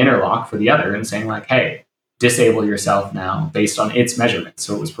setting an interlock for the other and saying, like, hey, disable yourself now based on its measurements.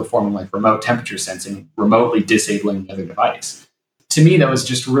 So it was performing like remote temperature sensing, remotely disabling the other device. To me, that was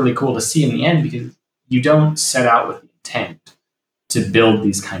just really cool to see in the end, because you don't set out with the intent to build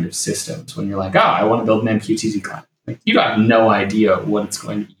these kind of systems when you're like, oh, I want to build an MQTT client. Like, you have no idea what it's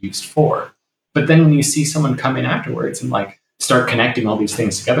going to be used for. But then when you see someone come in afterwards and, like, start connecting all these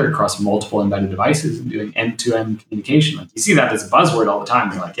things together across multiple embedded devices and doing end-to-end communication, like, you see that as a buzzword all the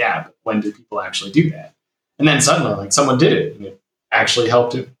time. You're like, yeah, but when do people actually do that? And then suddenly, like, someone did it and it actually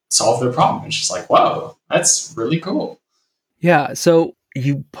helped to solve their problem. It's just like, whoa, that's really cool. Yeah. So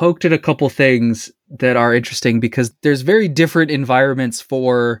you poked at a couple things that are interesting, because there's very different environments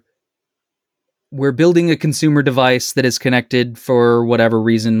for, we're building a consumer device that is connected for whatever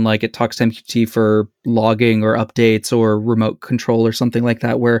reason, like it talks to MQTT for logging or updates or remote control or something like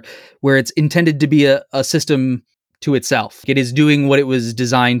that, where it's intended to be a system to itself. It is doing what it was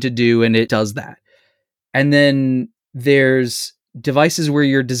designed to do, and it does that. And then there's devices where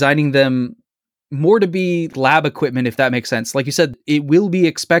you're designing them more to be lab equipment, if that makes sense. Like you said, it will be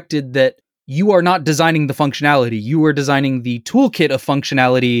expected that you are not designing the functionality. You are designing the toolkit of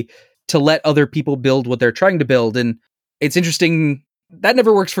functionality to let other people build what they're trying to build. And it's interesting, that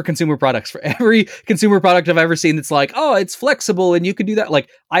never works for consumer products. For every consumer product I've ever seen that's like, oh, it's flexible and you can do that. Like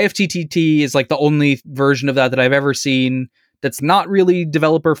IFTTT is like the only version of that I've ever seen that's not really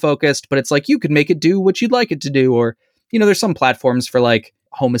developer focused, but it's like, you can make it do what you'd like it to do. Or, you know, there's some platforms for like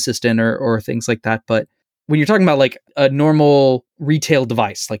Home Assistant or things like that. But when you're talking about like a normal retail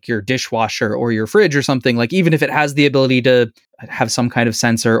device like your dishwasher or your fridge or something, like even if it has the ability to have some kind of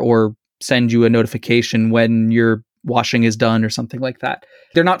sensor or send you a notification when your washing is done or something like that,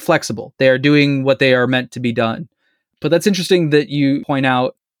 they're not flexible. They are doing what they are meant to be done. But that's interesting that you point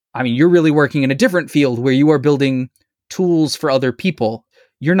out, I mean, you're really working in a different field where you are building tools for other people.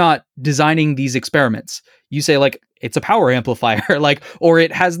 You're not designing these experiments. You say like, it's a power amplifier, like, or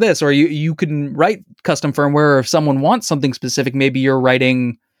it has this, or you can write custom firmware. Or if someone wants something specific, maybe you're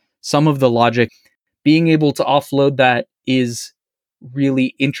writing some of the logic. Being able to offload that is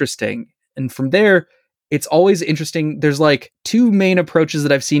really interesting. And from there, it's always interesting. There's like two main approaches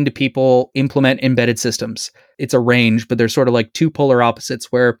that I've seen to people implement embedded systems. It's a range, but there's sort of like two polar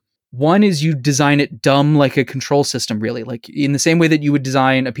opposites, where one is you design it dumb like a control system, really, like in the same way that you would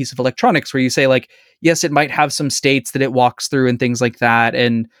design a piece of electronics, where you say like, yes, it might have some states that it walks through and things like that,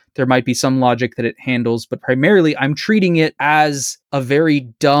 and there might be some logic that it handles, but primarily I'm treating it as a very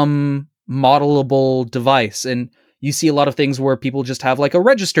dumb modelable device. And you see a lot of things where people just have like a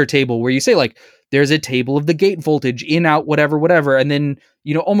register table where you say like, there's a table of the gate voltage in, out, whatever. And then,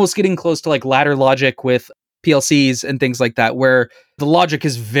 almost getting close to like ladder logic with PLCs and things like that, where the logic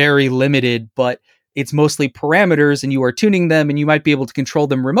is very limited, but it's mostly parameters and you are tuning them and you might be able to control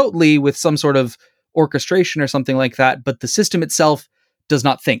them remotely with some sort of orchestration or something like that. But the system itself does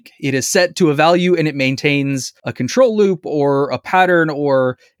not think. It is set to a value and it maintains a control loop or a pattern,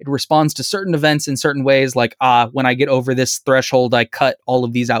 or it responds to certain events in certain ways, like, when I get over this threshold, I cut all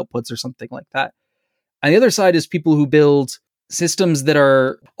of these outputs or something like that. On the other side is people who build systems that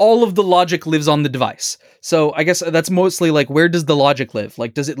are, all of the logic lives on the device. So I guess that's mostly like, where does the logic live?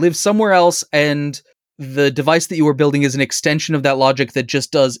 Like, does it live somewhere else? And the device that you are building is an extension of that logic that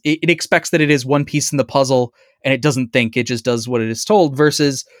just does, it expects that it is one piece in the puzzle and it doesn't think, it just does what it is told,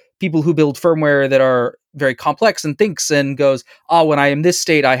 versus people who build firmware that are very complex and thinks and goes, when I am this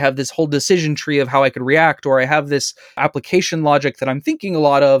state, I have this whole decision tree of how I could react, or I have this application logic that I'm thinking a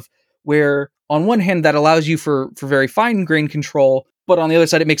lot of, where on one hand, that allows you for very fine-grained control, but on the other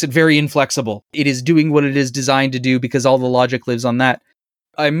side, it makes it very inflexible. It is doing what it is designed to do because all the logic lives on that.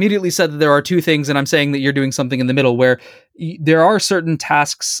 I immediately said that there are two things, and I'm saying that you're doing something in the middle, where there are certain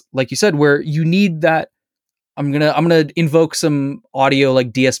tasks, like you said, where you need that. I'm gonna invoke some audio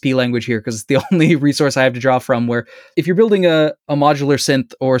like DSP language here because it's the only resource I have to draw from, where if you're building a modular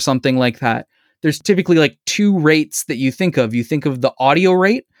synth or something like that, there's typically like two rates that you think of. You think of the audio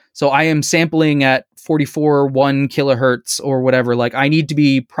rate. So I am sampling at 44.1 kilohertz or whatever. Like I need to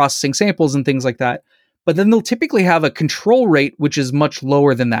be processing samples and things like that. But then they'll typically have a control rate, which is much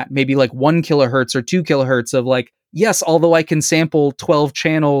lower than that. Maybe like 1 kilohertz or 2 kilohertz of like, yes, although I can sample 12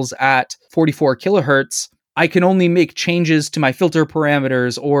 channels at 44 kilohertz, I can only make changes to my filter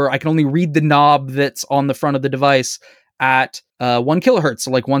parameters, or I can only read the knob that's on the front of the device at 1 kilohertz,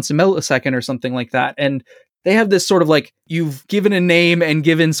 so like once a millisecond or something like that. And they have this sort of like, you've given a name and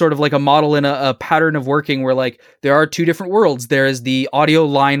given sort of like a model and a pattern of working where like there are two different worlds. There is the audio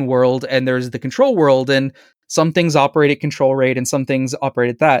line world and there's the control world, and some things operate at control rate and some things operate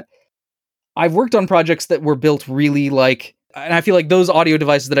at that. I've worked on projects that were built really like, and I feel like those audio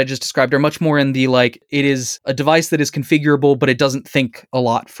devices that I just described are much more in the like, it is a device that is configurable, but it doesn't think a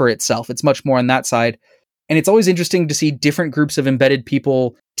lot for itself. It's much more on that side. And it's always interesting to see different groups of embedded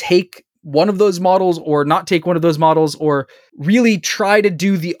people take one of those models or not take one of those models, or really try to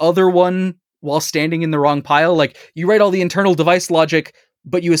do the other one while standing in the wrong pile. Like you write all the internal device logic,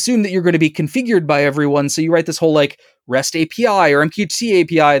 but you assume that you're going to be configured by everyone. So you write this whole like REST API or MQTT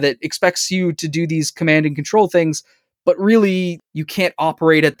API that expects you to do these command and control things, but really you can't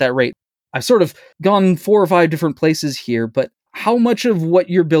operate at that rate. I've sort of gone 4 or 5 different places here, but how much of what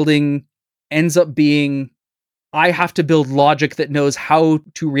you're building ends up being, I have to build logic that knows how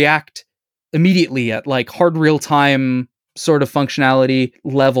to react immediately at like hard real-time sort of functionality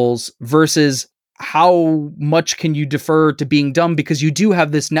levels, versus how much can you defer to being dumb because you do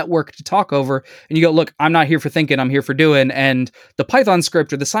have this network to talk over and you go, look, I'm not here for thinking, I'm here for doing. And the Python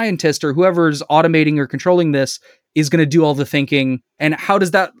script or the scientist or whoever's automating or controlling this is going to do all the thinking. And how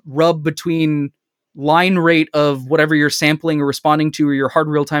does that rub between line rate of whatever you're sampling or responding to, or your hard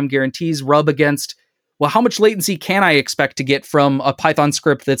real-time guarantees rub against, well, how much latency can I expect to get from a Python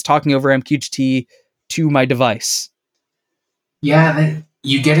script that's talking over MQTT to my device? Yeah,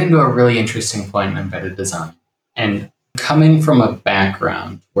 you get into a really interesting point in embedded design. And coming from a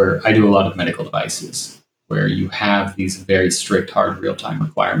background where I do a lot of medical devices, where you have these very strict hard real-time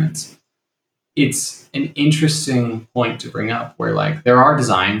requirements, it's an interesting point to bring up where like there are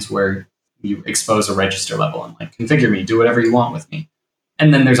designs where you expose a register level and like configure me, do whatever you want with me.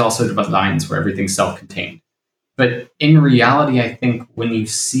 And then there's also designs where everything's self-contained. But in reality, I think when you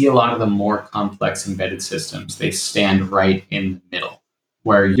see a lot of the more complex embedded systems, they stand right in the middle,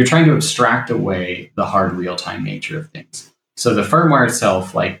 where you're trying to abstract away the hard real-time nature of things. So the firmware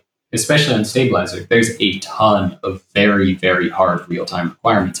itself, like especially on Stabilizer, there's a ton of very, very hard real-time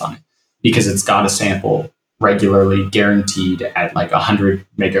requirements on it because it's got to sample regularly, guaranteed at like 100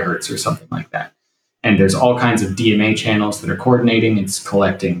 megahertz or something like that. And there's all kinds of DMA channels that are coordinating. It's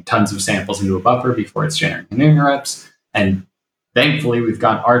collecting tons of samples into a buffer before it's generating interrupts. And thankfully, we've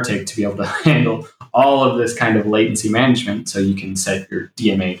got RTIC to be able to handle all of this kind of latency management. So you can set your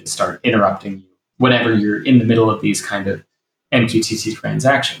DMA to start interrupting you whenever you're in the middle of these kind of MQTT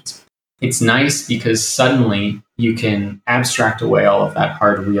transactions. It's nice because suddenly you can abstract away all of that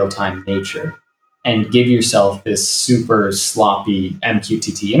hard real-time nature and give yourself this super sloppy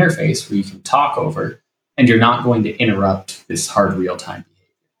MQTT interface where you can talk over, and you're not going to interrupt this hard real-time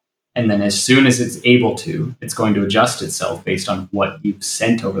behavior. And then as soon as it's able to, it's going to adjust itself based on what you've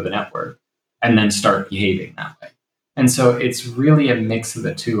sent over the network and then start behaving that way. And so it's really a mix of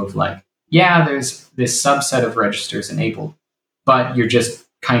the two of like, yeah, there's this subset of registers enabled, but you're just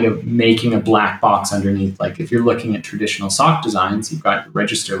kind of making a black box underneath. Like if you're looking at traditional SOC designs, you've got your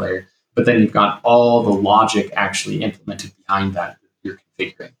register layer, but then you've got all the logic actually implemented behind that you're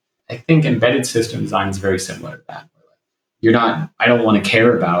configuring. I think embedded system design is very similar to that. I don't want to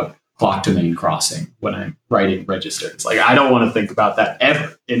care about clock domain crossing when I'm writing registers. Like I don't want to think about that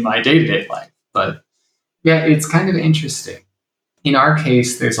ever in my day-to-day life. But yeah, it's kind of interesting. In our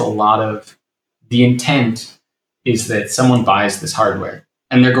case, there's a lot of the intent is that someone buys this hardware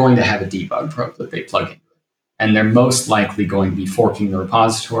and they're going to have a debug probe that they plug into it. And they're most likely going to be forking the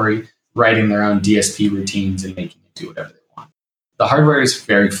repository, writing their own DSP routines and making it do whatever they want. The hardware is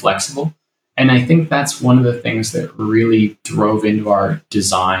very flexible. And I think that's one of the things that really drove into our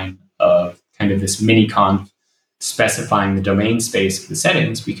design of kind of this mini-conf specifying the domain space of the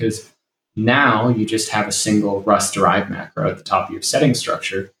settings, because now you just have a single Rust-derived macro at the top of your setting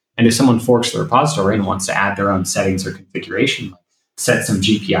structure. And if someone forks the repository and wants to add their own settings or configuration, like set some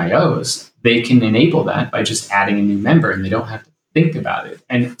GPIOs, they can enable that by just adding a new member and they don't have to think about it.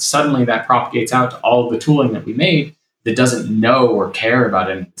 And suddenly that propagates out to all of the tooling that we made that doesn't know or care about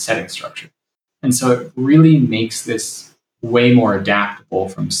any setting structure. And so it really makes this way more adaptable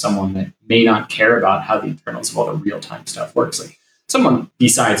from someone that may not care about how the internals of all the real-time stuff works. Like someone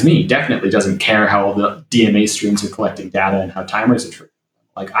besides me definitely doesn't care how all the DMA streams are collecting data and how timers are triggering.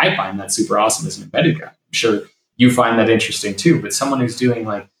 Like I find that super awesome as an embedded guy. I'm sure you find that interesting too, but someone who's doing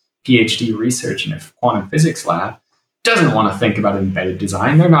like PhD research in a quantum physics lab doesn't want to think about embedded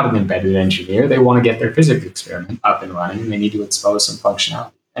design. They're not an embedded engineer. They want to get their physics experiment up and running, and they need to expose some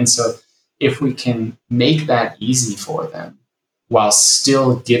functionality. And so if we can make that easy for them while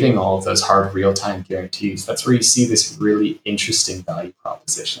still giving all of those hard real-time guarantees, that's where you see this really interesting value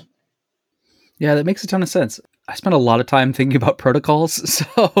proposition. Yeah, that makes a ton of sense. I spent a lot of time thinking about protocols,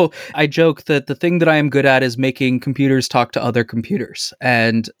 so I joke that the thing that I am good at is making computers talk to other computers.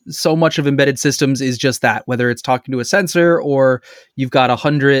 And so much of embedded systems is just that, whether it's talking to a sensor or you've got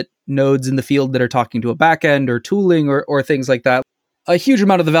 100 nodes in the field that are talking to a backend or tooling or things like that. A huge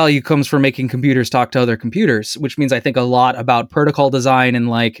amount of the value comes from making computers talk to other computers, which means I think a lot about protocol design and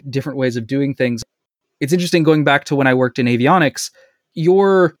like different ways of doing things. It's interesting going back to when I worked in avionics.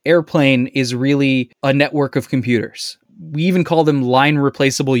 Your airplane is really a network of computers. We even call them line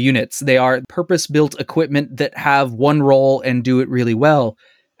replaceable units. They are purpose-built equipment that have one role and do it really well.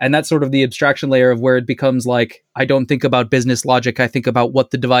 And that's sort of the abstraction layer of where it becomes like, I don't think about business logic. I think about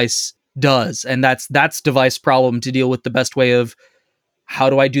what the device does. And that's device problem to deal with the best way of how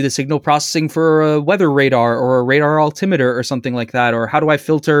do I do the signal processing for a weather radar or a radar altimeter or something like that? Or how do I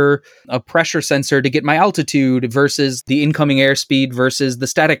filter a pressure sensor to get my altitude versus the incoming airspeed versus the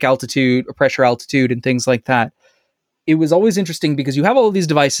static altitude, or pressure altitude, and things like that? It was always interesting because you have all of these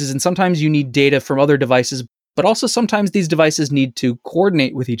devices and sometimes you need data from other devices, but also sometimes these devices need to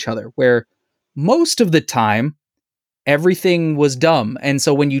coordinate with each other, where most of the time everything was dumb. And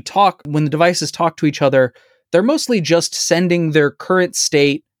so when the devices talk to each other, they're mostly just sending their current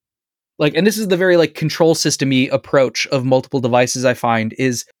state, like, and this is the very like control system-y approach of multiple devices I find,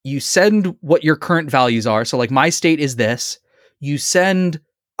 is you send what your current values are. So like my state is this, you send,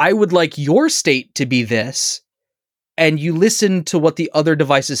 I would like your state to be this, and you listen to what the other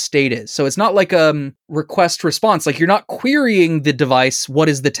device's state is. So it's not like a request response, like you're not querying the device, what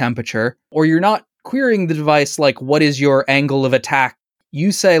is the temperature, or you're not querying the device, like what is your angle of attack.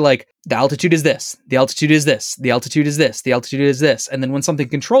 You say like, the altitude is this, the altitude is this, the altitude is this, the altitude is this. And then when something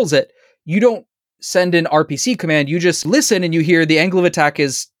controls it, you don't send an RPC command, you just listen and you hear the angle of attack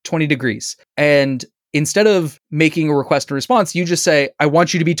is 20 degrees. And instead of making a request and response, you just say, I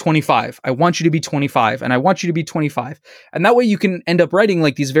want you to be 25. I want you to be 25. And I want you to be 25. And that way you can end up writing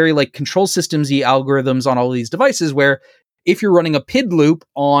like these very like control systems-y algorithms on all of these devices where if you're running a PID loop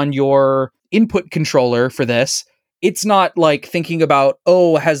on your input controller for this, it's not like thinking about,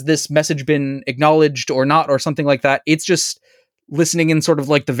 oh, has this message been acknowledged or not or something like that. It's just listening in sort of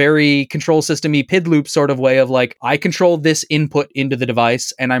like the very control system-y PID loop sort of way of like, I control this input into the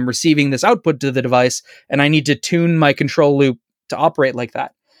device and I'm receiving this output to the device and I need to tune my control loop to operate like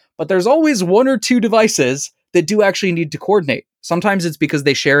that. But there's always one or two devices that do actually need to coordinate. Sometimes it's because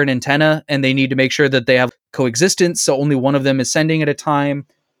they share an antenna and they need to make sure that they have coexistence, so only one of them is sending at a time.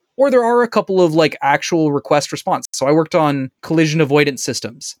 Or there are a couple of like actual request response. So I worked on collision avoidance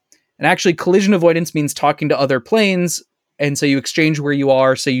systems. And actually collision avoidance means talking to other planes. And so you exchange where you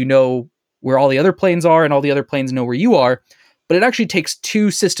are so you know where all the other planes are and all the other planes know where you are. But it actually takes two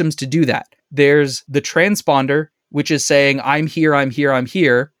systems to do that. There's the transponder, which is saying, I'm here, I'm here, I'm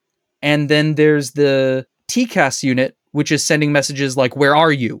here. And then there's the TCAS unit, which is sending messages like, where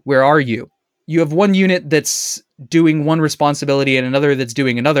are you? Where are you? You have one unit that's doing one responsibility and another that's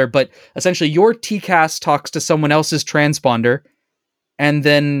doing another. But essentially your TCAS talks to someone else's transponder. And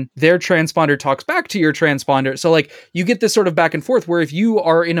then their transponder talks back to your transponder. So like you get this sort of back and forth where if you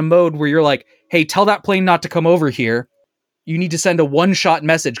are in a mode where you're like, hey, tell that plane not to come over here, you need to send a one-shot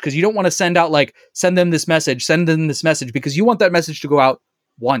message because you don't want to send out like, send them this message because you want that message to go out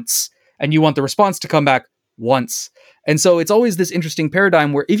once and you want the response to come back once. And so it's always this interesting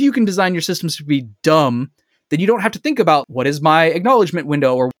paradigm where if you can design your systems to be dumb, then you don't have to think about what is my acknowledgement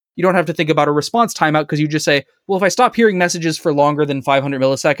window, or you don't have to think about a response timeout because you just say, well, if I stop hearing messages for longer than 500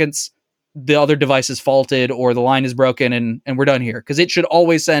 milliseconds, the other device is faulted or the line is broken and we're done here. Because it should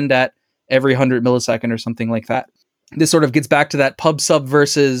always send at every 100 millisecond or something like that. This sort of gets back to that pub sub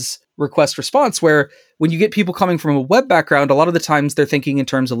versus request response, where when you get people coming from a web background, a lot of the times they're thinking in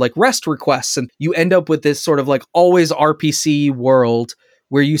terms of like REST requests. And you end up with this sort of like always RPC world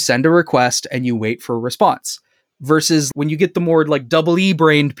where you send a request and you wait for a response. Versus when you get the more like double E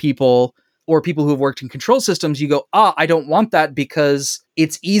brained people or people who have worked in control systems, you go, I don't want that because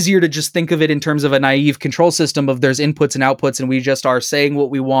it's easier to just think of it in terms of a naive control system of there's inputs and outputs and we just are saying what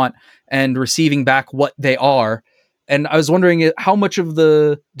we want and receiving back what they are. And I was wondering how much of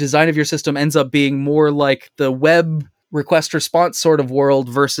the design of your system ends up being more like the web request response sort of world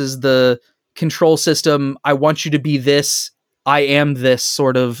versus the control system, I want you to be this, I am this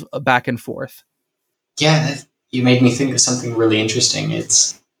sort of back and forth. Yeah, you made me think of something really interesting.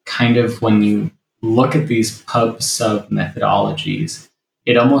 It's kind of when you look at these pub sub methodologies,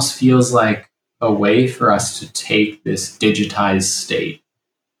 it almost feels like a way for us to take this digitized state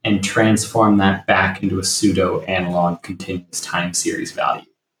and transform that back into a pseudo analog continuous time series value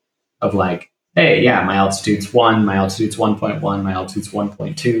of like, hey, yeah, my altitude's 1, my altitude's 1.1, my altitude's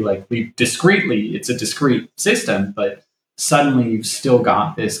 1.2. Like it's a discrete system, but suddenly you've still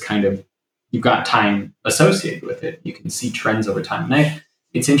got this kind of, you've got time associated with it. You can see trends over time. And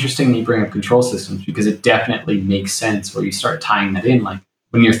it's interesting that you bring up control systems because it definitely makes sense where you start tying that in. Like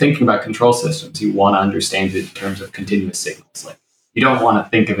when you're thinking about control systems, you want to understand it in terms of continuous signals. Like you don't want to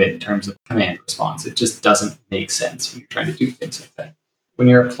think of it in terms of command response. It just doesn't make sense when you're trying to do things like that. When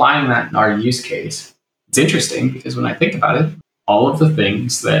you're applying that in our use case, it's interesting because when I think about it, all of the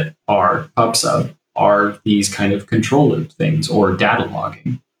things that are pub sub are these kind of control loop things or data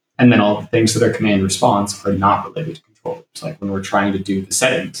logging. And then all the things that are command response are not related to control loops. Like when we're trying to do the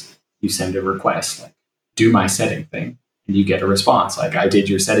settings, you send a request, like do my setting thing, and you get a response, like I did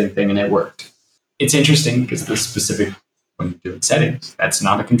your setting thing and it worked. It's interesting because the specific, when you're doing settings, that's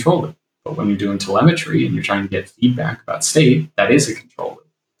not a control loop. But when you're doing telemetry and you're trying to get feedback about state, that is a control loop.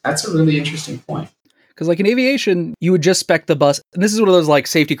 That's a really interesting point. Because like in aviation, you would just spec the bus. And this is one of those like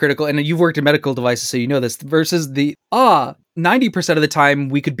safety critical, and you've worked in medical devices, so you know this, versus the, 90% of the time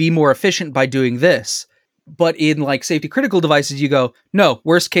we could be more efficient by doing this. But in like safety critical devices, you go, no,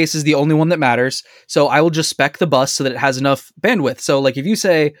 worst case is the only one that matters. So I will just spec the bus so that it has enough bandwidth. So like if you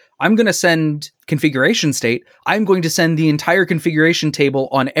say, I'm going to send configuration state, I'm going to send the entire configuration table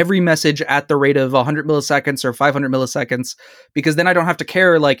on every message at the rate of 100 milliseconds or 500 milliseconds, because then I don't have to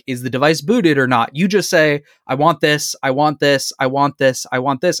care, like, is the device booted or not? You just say, I want this, I want this, I want this, I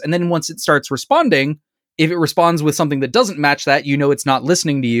want this. And then once it starts responding, if it responds with something that doesn't match that, you know it's not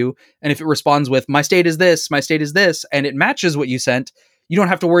listening to you. And if it responds with my state is this, and it matches what you sent, you don't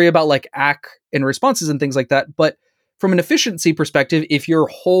have to worry about like ACK and responses and things like that. But from an efficiency perspective, if your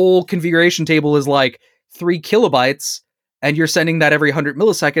whole configuration table is like 3 kilobytes and you're sending that every 100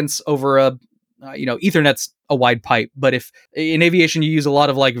 milliseconds over a Ethernet's a wide pipe, but if in aviation you use a lot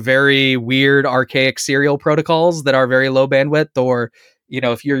of like very weird archaic serial protocols that are very low bandwidth, or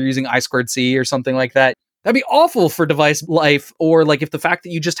if you're using I2C or something like that, that'd be awful for device life. Or like if the fact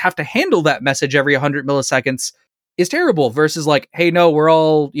that you just have to handle that message every 100 milliseconds is terrible, versus like, hey, no, we're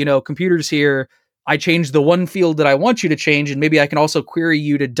all computers here. I changed the one field that I want you to change, and maybe I can also query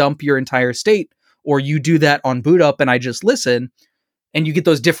you to dump your entire state, or you do that on boot up and I just listen. And you get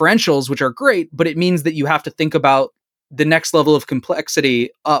those differentials, which are great, but it means that you have to think about the next level of complexity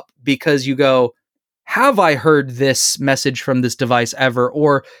up, because you go, have I heard this message from this device ever?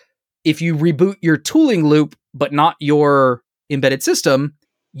 Or if you reboot your tooling loop, but not your embedded system,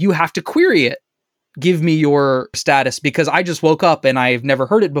 you have to query it. Give me your status, because I just woke up and I've never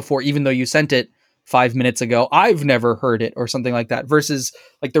heard it before, even though you sent it 5 minutes ago. I've never heard it, or something like that, versus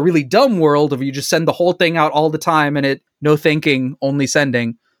like the really dumb world of you just send the whole thing out all the time and it no thinking, only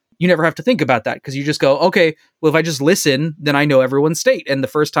sending. You never have to think about that, because you just go, okay, well, if I just listen, then I know everyone's state. And the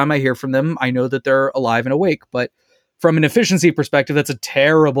first time I hear from them, I know that they're alive and awake. But from an efficiency perspective, that's a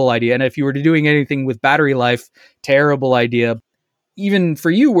terrible idea. And if you were to doing anything with battery life, terrible idea. Even for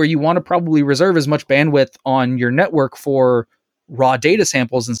you, where you want to probably reserve as much bandwidth on your network for raw data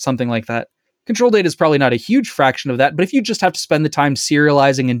samples and something like that. Control data is probably not a huge fraction of that, but if you just have to spend the time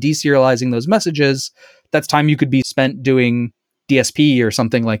serializing and deserializing those messages, that's time you could be spent doing DSP or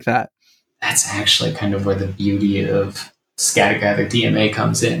something like that. That's actually kind of where the beauty of static gathered DMA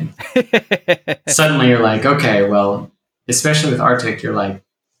comes in. Suddenly you're like, okay, well, especially with RTIC, you're like,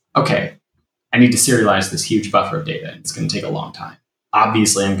 okay, I need to serialize this huge buffer of data, and it's going to take a long time.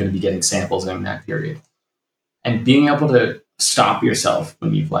 Obviously, I'm going to be getting samples in that period. And being able to stop yourself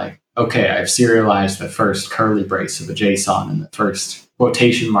when you've like, okay, I've serialized the first curly brace of a JSON and the first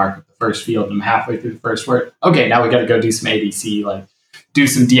quotation mark of the first field, and I'm halfway through the first word. Okay, now we got to go do some ABC, like do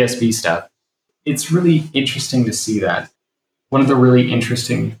some DSP stuff. It's really interesting to see that. One of the really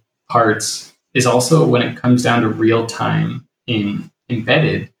interesting parts is also when it comes down to real time in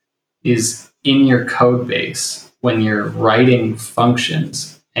embedded is in your code base, when you're writing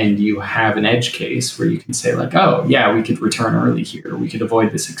functions and you have an edge case where you can say like, oh yeah, we could return early here. We could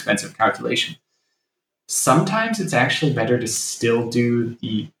avoid this expensive calculation. Sometimes it's actually better to still do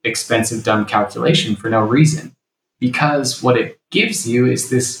the expensive, dumb calculation for no reason, because what it gives you is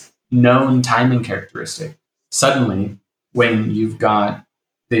this known timing characteristic. Suddenly, when you've got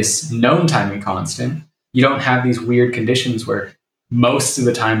this known timing constant, you don't have these weird conditions where most of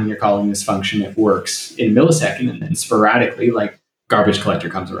the time when you're calling this function, it works in a millisecond, and then sporadically, like garbage collector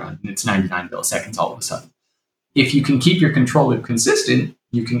comes around and it's 99 milliseconds all of a sudden. If you can keep your control loop consistent,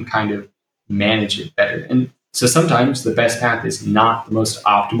 you can kind of manage it better. And so sometimes the best path is not the most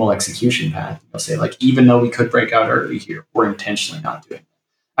optimal execution path. You'll say like, even though we could break out early here, we're intentionally not doing it.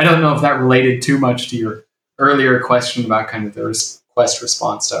 I don't know if that related too much to your earlier question about kind of the request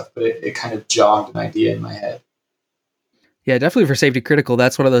response stuff, but it kind of jogged an idea in my head. Yeah, definitely for safety critical,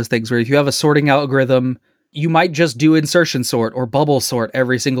 that's one of those things where if you have a sorting algorithm, you might just do insertion sort or bubble sort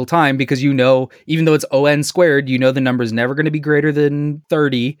every single time, because even though it's ON squared, the number is never going to be greater than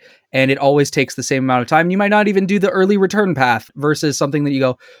 30, and it always takes the same amount of time. You might not even do the early return path, versus something that you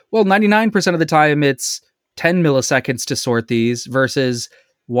go, well, 99% of the time it's 10 milliseconds to sort these, versus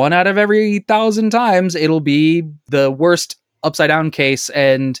 1 out of every 1,000 times it'll be the worst upside down case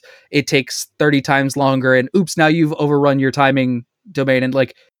and it takes 30 times longer, and oops, now you've overrun your timing domain. And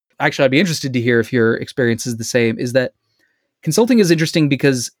like, actually, I'd be interested to hear if your experience is the same, is that consulting is interesting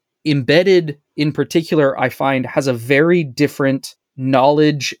because embedded in particular, I find, has a very different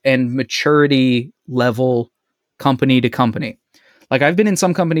knowledge and maturity level company to company. Like, I've been in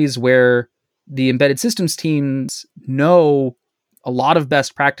some companies where the embedded systems teams know a lot of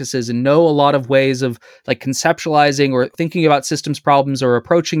best practices and know a lot of ways of like conceptualizing or thinking about systems problems or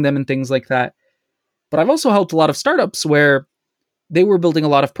approaching them and things like that. But I've also helped a lot of startups where they were building a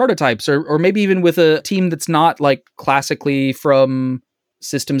lot of prototypes, or maybe even with a team that's not like classically from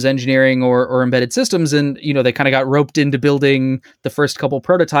systems engineering or embedded systems. And, they kind of got roped into building the first couple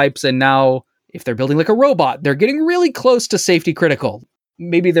prototypes. And now if they're building like a robot, they're getting really close to safety critical.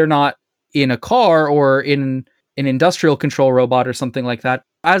 Maybe they're not in a car or in an industrial control robot or something like that.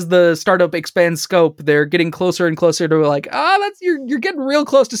 As the startup expands scope, they're getting closer and closer to like, you're getting real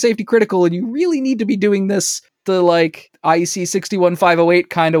close to safety critical, and you really need to be doing this the like IEC 61508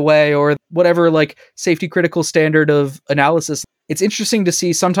 kind of way, or whatever like safety critical standard of analysis. It's interesting to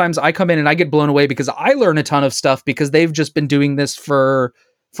see. Sometimes I come in and I get blown away because I learn a ton of stuff because they've just been doing this for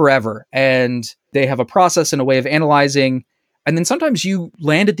forever, and they have a process and a way of analyzing. And then sometimes you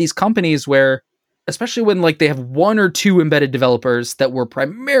land at these companies where especially when like they have one or two embedded developers that were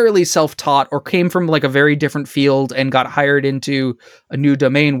primarily self-taught or came from like a very different field and got hired into a new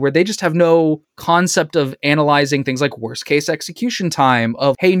domain where they just have no concept of analyzing things like worst case execution time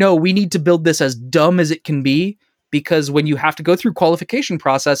of, hey, no, we need to build this as dumb as it can be, because when you have to go through qualification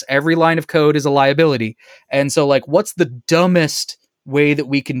process, every line of code is a liability. And so like, what's the dumbest way that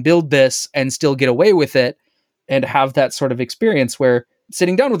we can build this and still get away with it and have that sort of experience where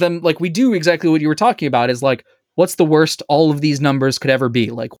sitting down with them, like we do exactly what you were talking about, is like, what's the worst all of these numbers could ever be?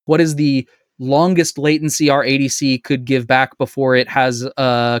 Like, what is the longest latency our ADC could give back before it has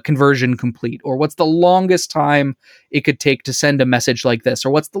a conversion complete? Or what's the longest time it could take to send a message like this? Or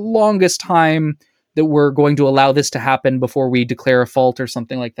what's the longest time that we're going to allow this to happen before we declare a fault or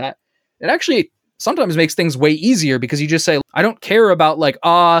something like that? It actually sometimes makes things way easier because you just say, I don't care about like,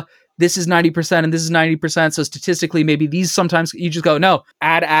 this is 90% and this is 90%. So statistically, maybe these sometimes you just go, no,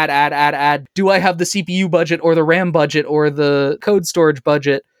 add. Do I have the CPU budget or the RAM budget or the code storage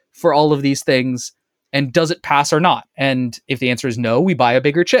budget for all of these things? And does it pass or not? And if the answer is no, we buy a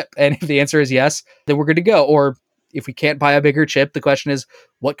bigger chip. And if the answer is yes, then we're good to go. Or if we can't buy a bigger chip, the question is,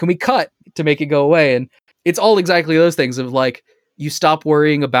 what can we cut to make it go away? And it's all exactly those things of like, you stop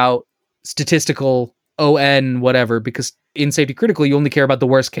worrying about statistical ON, whatever, because in safety critical, you only care about the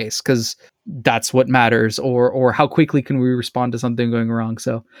worst case because that's what matters, or how quickly can we respond to something going wrong.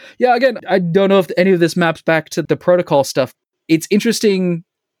 So yeah, again, I don't know if any of this maps back to the protocol stuff. It's interesting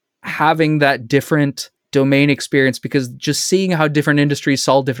having that different domain experience because just seeing how different industries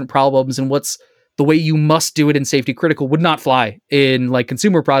solve different problems and what's the way you must do it in safety critical would not fly in like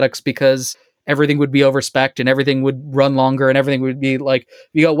consumer products because everything would be over-spec'd and everything would run longer and everything would be like,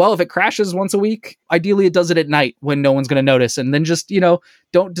 you go, well, if it crashes once a week, ideally it does it at night when no one's going to notice. And then just,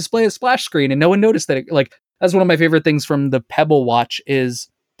 don't display a splash screen and no one noticed that. That's one of my favorite things from the Pebble watch is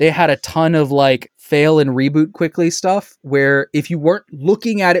they had a ton of like fail and reboot quickly stuff where if you weren't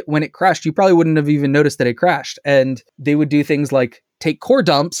looking at it when it crashed, you probably wouldn't have even noticed that it crashed. And they would do things like take core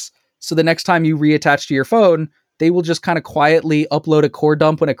dumps. So the next time you reattach to your phone, they will just kind of quietly upload a core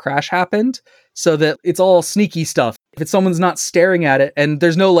dump when a crash happened so that it's all sneaky stuff. If someone's not staring at it and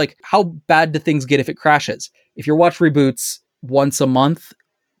there's no like, how bad do things get if it crashes? If your watch reboots once a month,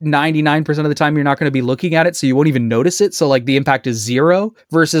 99% of the time, you're not going to be looking at it. So you won't even notice it. So like the impact is zero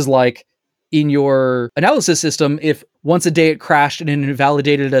versus like in your analysis system, if once a day it crashed and it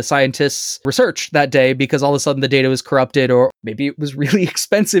invalidated a scientist's research that day because all of a sudden the data was corrupted, or maybe it was really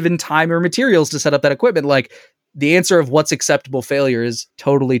expensive in time or materials to set up that equipment, like the answer of what's acceptable failure is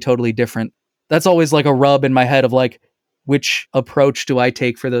totally, totally different. That's always like a rub in my head of like, which approach do I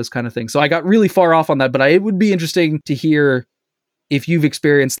take for those kind of things? So I got really far off on that, but it would be interesting to hear if you've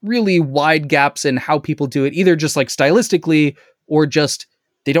experienced really wide gaps in how people do it, either just like stylistically or just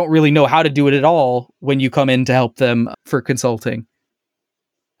they don't really know how to do it at all when you come in to help them for consulting.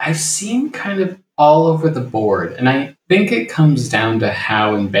 I've seen kind of all over the board, and I think it comes down to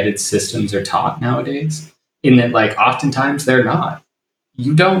how embedded systems are taught nowadays, in that like oftentimes they're not.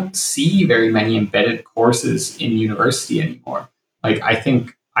 You don't see very many embedded courses in university anymore. Like I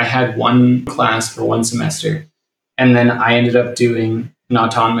think I had one class for one semester, and then I ended up doing an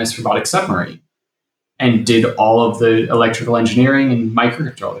autonomous robotic submarine and did all of the electrical engineering and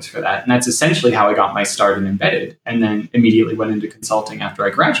microcontrollers for that. And that's essentially how I got my start in embedded, and then immediately went into consulting after I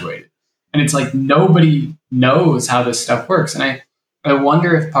graduated. And it's like nobody knows how this stuff works. And I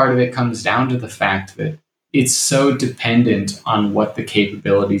wonder if part of it comes down to the fact that it's so dependent on what the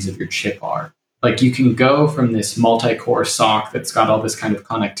capabilities of your chip are. Like you can go from this multi-core SoC that's got all this kind of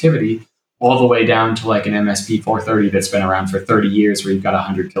connectivity all the way down to like an MSP 430 that's been around for 30 years where you've got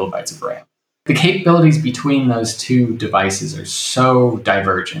 100 kilobytes of RAM. The capabilities between those two devices are so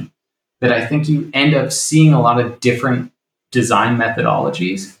divergent that I think you end up seeing a lot of different design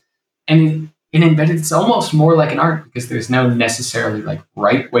methodologies. And in embedded, it's almost more like an art because there's no necessarily like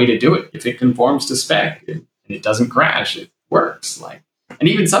right way to do it. If it conforms to spec and it doesn't crash, it works. And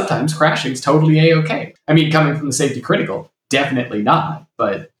even sometimes crashing is totally A-okay. I mean, coming from the safety critical, definitely not.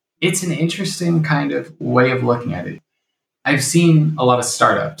 But it's an interesting kind of way of looking at it. I've seen a lot of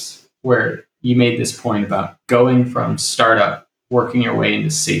startups where you made this point about going from startup, working your way into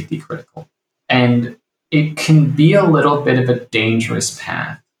safety critical. And it can be a little bit of a dangerous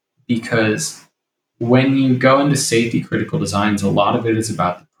path because when you go into safety critical designs, a lot of it is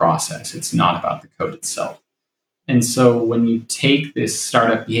about the process. It's not about the code itself. And so when you take this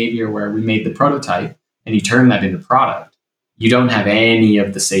startup behavior where we made the prototype and you turn that into product, you don't have any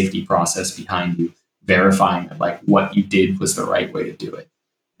of the safety process behind you verifying that like what you did was the right way to do it.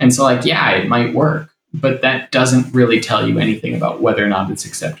 And so like, yeah, it might work, but that doesn't really tell you anything about whether or not it's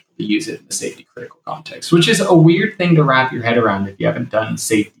acceptable to use it in the safety critical context, which is a weird thing to wrap your head around if you haven't done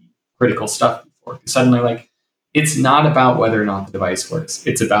safety critical stuff before. Suddenly, like, it's not about whether or not the device works.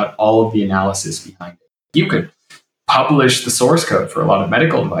 It's about all of the analysis behind it. You could publish the source code for a lot of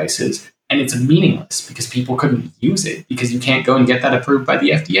medical devices, and it's meaningless because people couldn't use it because you can't go and get that approved by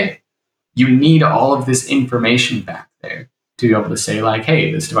the FDA. You need all of this information back there to be able to say, like,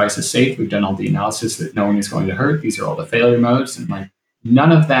 hey, this device is safe. We've done all the analysis that no one is going to hurt. These are all the failure modes. And like,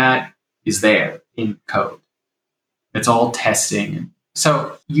 none of that is there in code. It's all testing.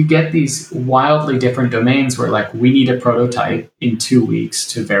 So you get these wildly different domains where, like, we need a prototype in 2 weeks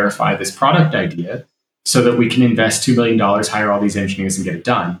to verify this product idea so that we can invest $2 million, hire all these engineers and get it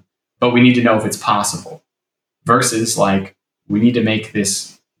done. But we need to know if it's possible. Versus, like, we need to make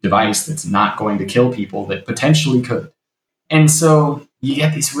this device that's not going to kill people that potentially could. And so you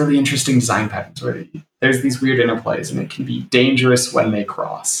get these really interesting design patterns where there's these weird interplays, and it can be dangerous when they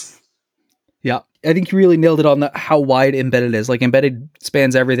cross. Yeah, I think you really nailed it on how wide embedded is. Like, embedded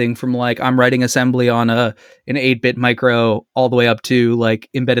spans everything from, like, I'm writing assembly on an 8-bit micro all the way up to, like,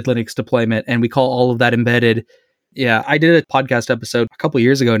 embedded Linux deployment, and we call all of that embedded. Yeah, I did a podcast episode a couple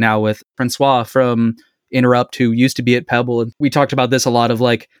years ago now with Francois from Interrupt, who used to be at Pebble, and we talked about this a lot of,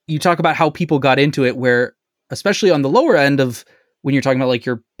 like, you talk about how people got into it, where especially on the lower end of when you're talking about, like,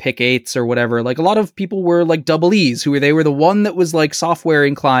 your PIC 8s or whatever, like, a lot of people were like double E's they were the one that was, like, software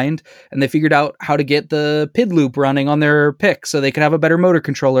inclined, and they figured out how to get the PID loop running on their PIC so they could have a better motor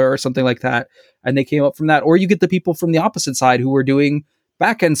controller or something like that. And they came up from that. Or you get the people from the opposite side who were doing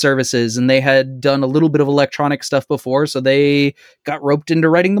backend services, and they had done a little bit of electronic stuff before, so they got roped into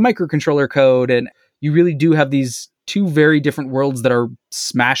writing the microcontroller code. And you really do have these two very different worlds that are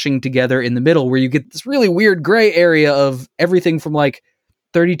smashing together in the middle, where you get this really weird gray area of everything from, like,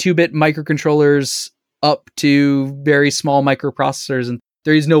 32-bit microcontrollers up to very small microprocessors. And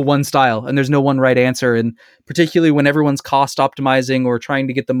there is no one style, and there's no one right answer. And particularly when everyone's cost optimizing or trying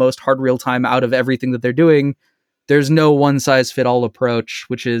to get the most hard real time out of everything that they're doing, there's no one size fit all approach,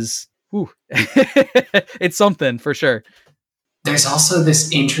 which is, it's something for sure. There's also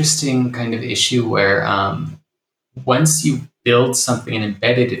this interesting kind of issue where once you build something and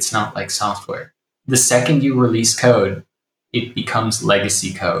embed it, it's not like software. The second you release code, it becomes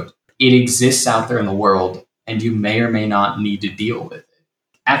legacy code. It exists out there in the world, and you may or may not need to deal with it.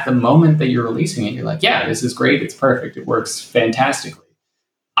 At the moment that you're releasing it, you're like, yeah, this is great. It's perfect. It works fantastically.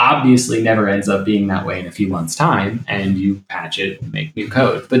 Obviously never ends up being that way in a few months' time, and you patch it and make new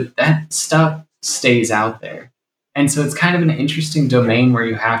code. But that stuff stays out there. And so it's kind of an interesting domain where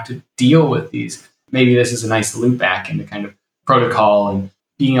you have to deal with these. Maybe this is a nice loop back into kind of protocol and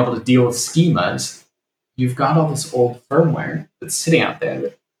being able to deal with schemas. You've got all this old firmware that's sitting out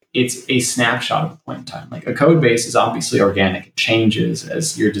there. It's a snapshot of a point in time. Like, a code base is obviously organic. It changes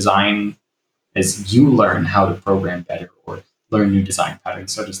as your design, as you learn how to program better or learn new design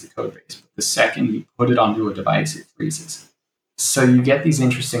patterns. So does the code base. But the second you put it onto a device, it freezes. So you get these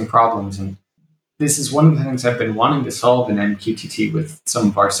interesting problems. And this is one of the things I've been wanting to solve in MQTT with some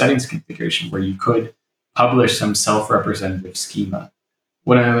of our settings configuration, where you could publish some self-representative schema.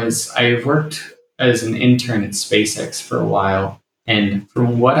 I worked as an intern at SpaceX for a while, and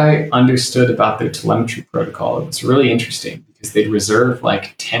from what I understood about their telemetry protocol, it was really interesting because they'd reserve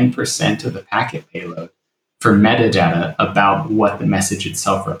like 10% of the packet payload for metadata about what the message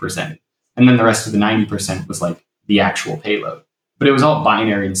itself represented. And then the rest of the 90% was like the actual payload. But it was all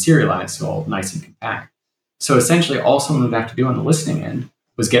binary and serialized, so all nice and compact. So essentially all someone would have to do on the listening end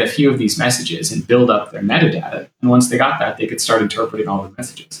was get a few of these messages and build up their metadata. And once they got that, they could start interpreting all the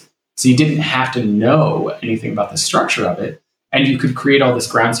messages. So you didn't have to know anything about the structure of it. And you could create all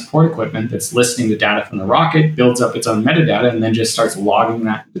this ground support equipment that's listening to data from the rocket, builds up its own metadata, and then just starts logging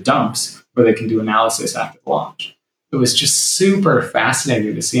that in the dumps where they can do analysis after the launch. It was just super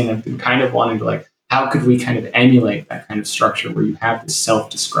fascinating to see. And I've been kind of wanting to, like, how could we kind of emulate that kind of structure where you have this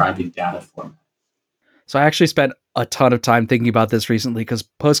self-describing data format? So I actually spent a ton of time thinking about this recently, because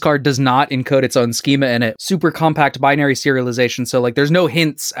Postcard does not encode its own schema in it. Super compact binary serialization. So, like, there's no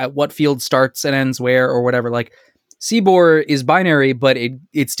hints at what field starts and ends where or whatever. Like, CBOR is binary, but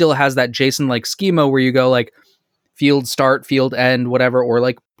it still has that JSON-like schema where you go, like, field start, field end, whatever. Or,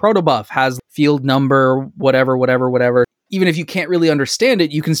 like, Protobuf has field number, whatever. Even if you can't really understand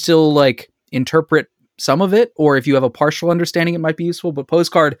it, you can still, like, interpret some of it, or if you have a partial understanding, it might be useful. But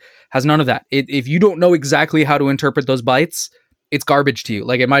Postcard has none of that. If you don't know exactly how to interpret those bytes, it's garbage to you.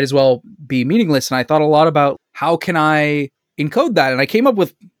 Like, it might as well be meaningless. And I thought a lot about, how can I encode that? And I came up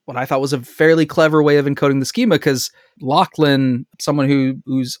with what I thought was a fairly clever way of encoding the schema, because Lachlan, someone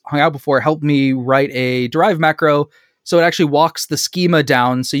who's hung out before, helped me write a derive macro. So it actually walks the schema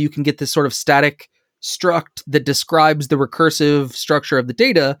down so you can get this sort of static struct that describes the recursive structure of the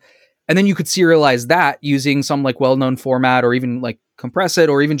data. And then you could serialize that using some like well-known format, or even like compress it,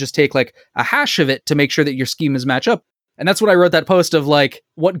 or even just take like a hash of it to make sure that your schemas match up. And that's what I wrote that post of, like,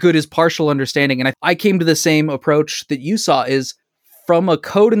 what good is partial understanding? And I came to the same approach that you saw, is from a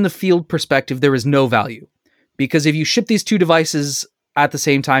code in the field perspective, there is no value. Because if you ship these two devices at the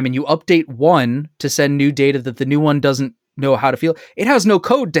same time and you update one to send new data that the new one doesn't know how to feel, it has no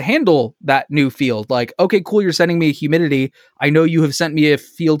code to handle that new field. Like, okay, cool, you're sending me humidity. I know you have sent me a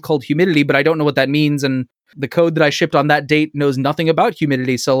field called humidity, but I don't know what that means. And the code that I shipped on that date knows nothing about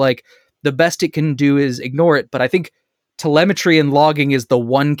humidity. So like, the best it can do is ignore it. But I think telemetry and logging is the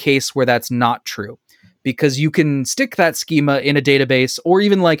one case where that's not true, because you can stick that schema in a database, or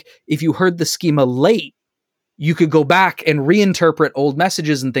even like if you heard the schema late, you could go back and reinterpret old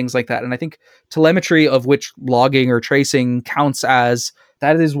messages and things like that. And I think telemetry, of which logging or tracing counts as,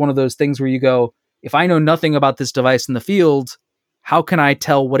 that is one of those things where you go, if I know nothing about this device in the field, how can I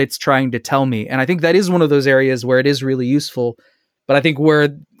tell what it's trying to tell me? And I think that is one of those areas where it is really useful. But I think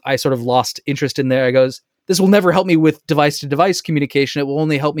where I sort of lost interest in there, I goes, this will never help me with device-to-device communication. It will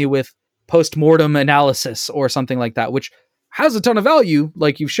only help me with post-mortem analysis or something like that, which has a ton of value,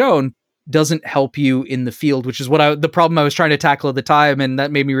 like you've shown, doesn't help you in the field, which is the problem I was trying to tackle at the time. And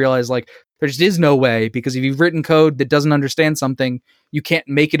that made me realize, like, there just is no way, because if you've written code that doesn't understand something, you can't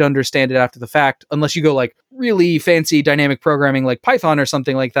make it understand it after the fact, unless you go like really fancy dynamic programming like Python or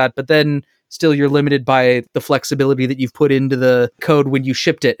something like that. But then still you're limited by the flexibility that you've put into the code when you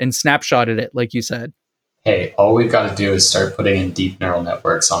shipped it and snapshotted it, like you said. Hey, all we've got to do is start putting in deep neural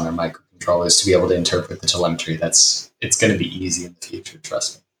networks on our microcontrollers to be able to interpret the telemetry. It's going to be easy in the future,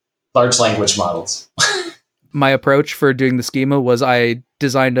 trust me. Large language models. My approach for doing the schema was I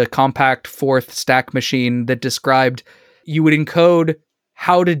designed a compact fourth stack machine that described, you would encode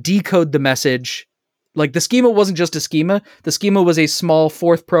how to decode the message. Like, the schema wasn't just a schema. The schema was a small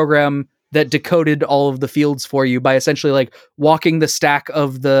fourth program that decoded all of the fields for you by essentially like walking the stack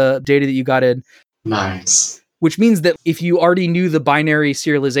of the data that you got in. Nice. Which means that if you already knew the binary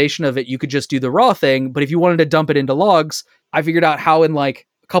serialization of it, you could just do the raw thing. But if you wanted to dump it into logs, I figured out how in like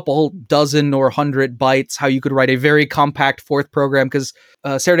a couple dozen or 100 bytes, how you could write a very compact fourth program, because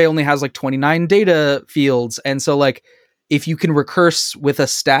Serday only has like 29 data fields. And so like, if you can recurse with a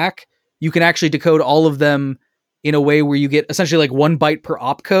stack, you can actually decode all of them in a way where you get essentially like 1 byte per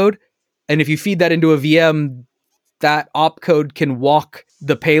opcode. And if you feed that into a VM, that opcode can walk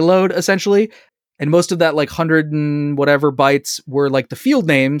the payload essentially. And most of that like 100 and whatever bytes were like the field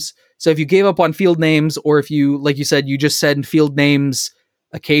names. So if you gave up on field names, or if you, like you said, you just send field names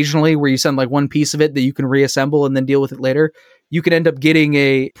occasionally, where you send like one piece of it that you can reassemble and then deal with it later, you can end up getting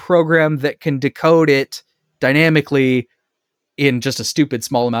a program that can decode it dynamically in just a stupid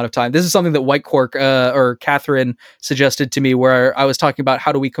small amount of time. This is something that White Quark or Catherine suggested to me, where I was talking about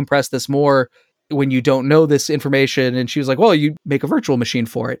how do we compress this more when you don't know this information. And she was like, well, you make a virtual machine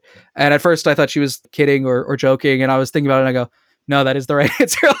for it. And at first I thought she was kidding or joking. And I was thinking about it and I go, no, that is the right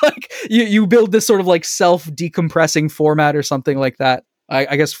answer. Like you build this sort of like self-decompressing format or something like that.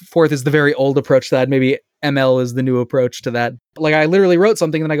 I guess fourth is the very old approach to that. Maybe ML is the new approach to that. Like, I literally wrote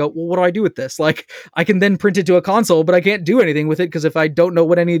something and I go, well, what do I do with this? Like, I can then print it to a console, but I can't do anything with it, because if I don't know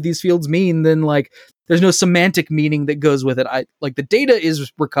what any of these fields mean, then like there's no semantic meaning that goes with it. Like the data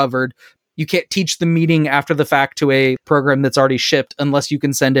is recovered. You can't teach the meaning after the fact to a program that's already shipped, unless you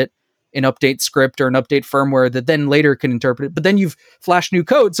can send it an update script or an update firmware that then later can interpret it. But then you've flashed new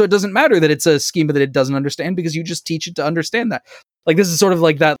code, so it doesn't matter that it's a schema that it doesn't understand, because you just teach it to understand that. Like, this is sort of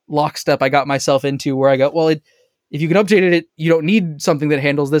like that lockstep I got myself into, where I go, well, if you can update it, you don't need something that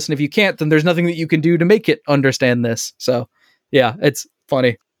handles this. And if you can't, then there's nothing that you can do to make it understand this. So yeah, it's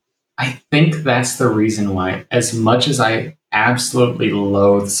funny. I think that's the reason why, as much as I absolutely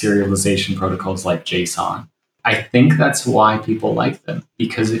loathe serialization protocols like JSON, I think that's why people like them,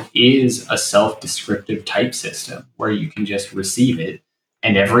 because it is a self-descriptive type system where you can just receive it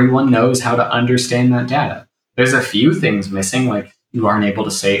and everyone knows how to understand that data. There's a few things missing, like you aren't able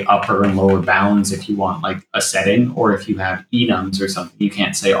to say upper and lower bounds if you want like a setting, or if you have enums or something, you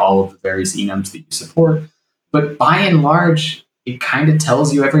can't say all of the various enums that you support. But by and large, it kind of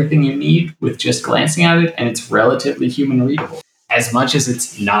tells you everything you need with just glancing at it, and it's relatively human readable. As much as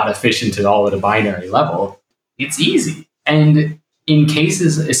it's not efficient at all at a binary level, it's easy. And in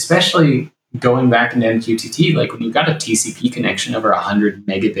cases, especially going back into MQTT, like when you've got a TCP connection over 100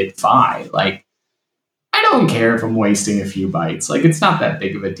 megabit PHY, like, I I don't care if I'm wasting a few bytes. Like, it's not that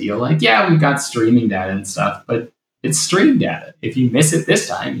big of a deal. Like, yeah, we've got streaming data and stuff, but it's stream data. If you miss it this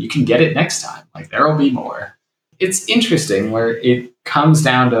time, you can get it next time. Like, there will be more. It's interesting where it comes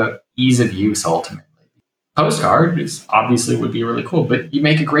down to ease of use ultimately. Postcard is obviously would be really cool, but you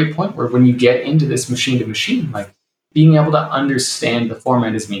make a great point where when you get into this machine to machine, like being able to understand the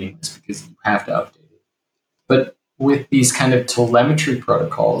format is meaningless because you have to update it. But with these kind of telemetry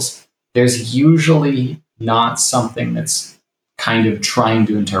protocols, there's usually not something that's kind of trying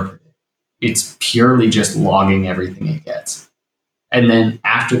to interpret it. It's purely just logging everything it gets. And then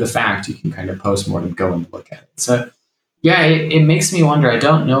after the fact, you can kind of postmortem go and look at it. So yeah, it makes me wonder. I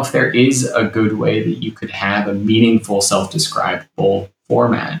don't know if there is a good way that you could have a meaningful self-describable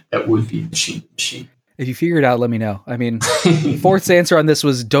format that would be machine to machine. If you figure it out, let me know. I mean, Forth's answer on this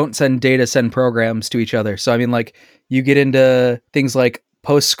was don't send data, send programs to each other. So I mean, like you get into things like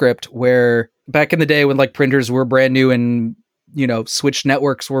PostScript, where back in the day when like printers were brand new and, you know, switched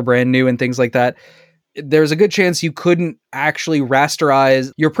networks were brand new and things like that, there's a good chance you couldn't actually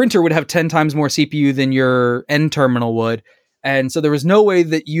rasterize. Your printer would have 10 times more CPU than your end terminal would. And so there was no way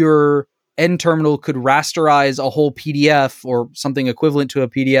that your end terminal could rasterize a whole PDF or something equivalent to a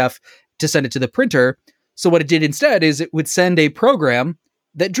PDF to send it to the printer. So what it did instead is it would send a program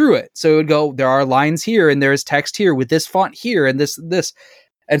that drew it. So it would go, there are lines here and there's text here with this font here and this.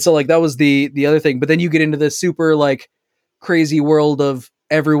 And so like that was the other thing. But then you get into this super like crazy world of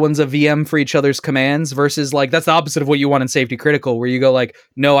everyone's a VM for each other's commands versus like that's the opposite of what you want in safety critical, where you go like,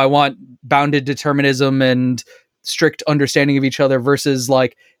 no, I want bounded determinism and strict understanding of each other versus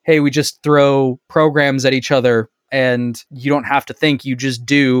like, hey, we just throw programs at each other and you don't have to think, you just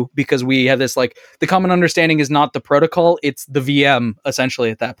do, because we have this like the common understanding is not the protocol, it's the VM essentially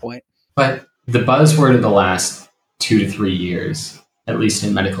at that point. But the buzzword of the last 2 to 3 years, at least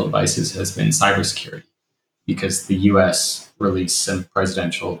in medical devices, has been cybersecurity, because the US released some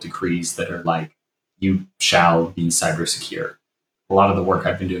presidential decrees that are like, you shall be cyber secure. A lot of the work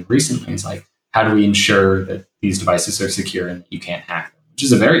I've been doing recently is like, how do we ensure that these devices are secure and that you can't hack them, which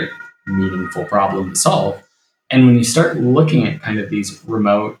is a very meaningful problem to solve. And when you start looking at kind of these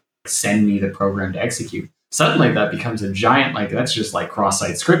remote, send me the program to execute, suddenly that becomes a giant, like that's just like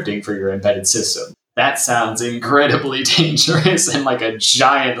cross-site scripting for your embedded system. That sounds incredibly dangerous and like a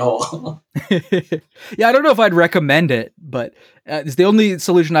giant hole. Yeah, I don't know if I'd recommend it, but it's the only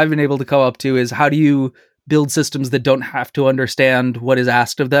solution I've been able to come up to is how do you build systems that don't have to understand what is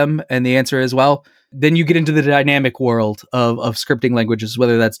asked of them? And the answer is, well, then you get into the dynamic world of scripting languages,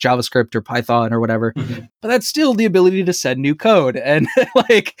 whether that's JavaScript or Python or whatever. Mm-hmm. But that's still the ability to send new code. And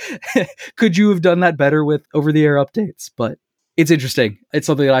like, could you have done that better with over-the-air updates? But it's interesting. It's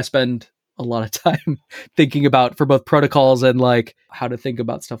something that I spend a lot of time thinking about for both protocols and like how to think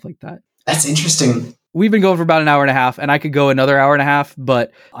about stuff like that. That's interesting. We've been going for about an hour and a half, and I could go another hour and a half,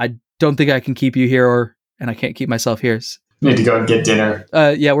 but I don't think I can keep you here, and I can't keep myself here. Need to go and get dinner.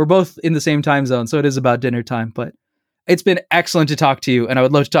 Yeah, we're both in the same time zone, so it is about dinner time, but it's been excellent to talk to you, and I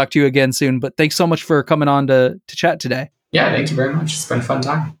would love to talk to you again soon, but thanks so much for coming on to chat today. Yeah, thank you very much. It's been a fun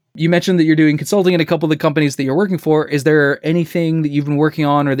time. You mentioned that you're doing consulting in a couple of the companies that you're working for. Is there anything that you've been working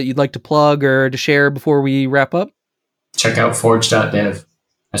on or that you'd like to plug or to share before we wrap up? Check out forge.dev.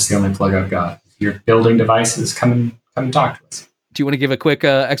 That's the only plug I've got. If you're building devices, come and talk to us. Do you want to give a quick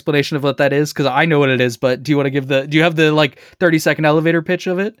explanation of what that is? Because I know what it is, but do you want to do you have the like 30-second elevator pitch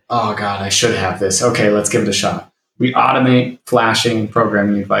of it? Oh God, I should have this. Okay, let's give it a shot. We automate flashing and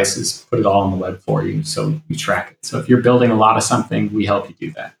programming devices, put it all on the web for you so you track it. So if you're building a lot of something, we help you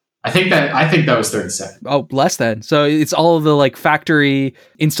do that. I think that was 30 seconds. Oh, less than. So it's all of the like factory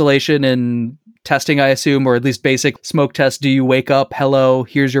installation and testing, I assume, or at least basic smoke test. Do you wake up, hello,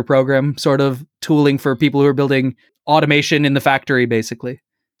 here's your program, sort of tooling for people who are building automation in the factory, basically.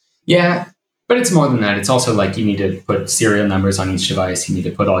 Yeah, but it's more than that. It's also like you need to put serial numbers on each device. You need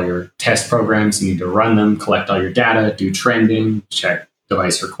to put all your test programs. You need to run them, collect all your data, do trending, check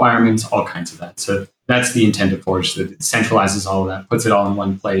device requirements, all kinds of that. So that's the intent of Forge, that it centralizes all of that, puts it all in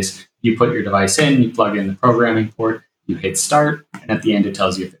one place. You put your device in, you plug in the programming port, you hit start, and at the end it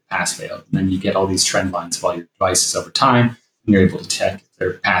tells you if it pass-failed. And then you get all these trend lines of all your devices over time, and you're able to check if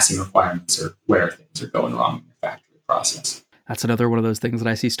they're passing requirements or where things are going wrong in your factory process. That's another one of those things that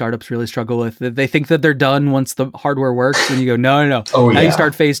I see startups really struggle with. They think that they're done once the hardware works, and you go, no. Oh, yeah. Now you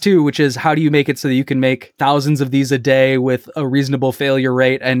start phase 2, which is how do you make it so that you can make thousands of these a day with a reasonable failure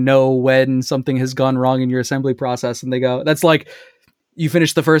rate and know when something has gone wrong in your assembly process. And they go, that's like you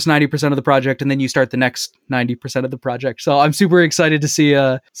finish the first 90% of the project and then you start the next 90% of the project. So I'm super excited to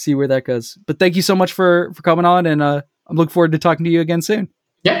see where that goes. But thank you so much for coming on, and I'm looking forward to talking to you again soon.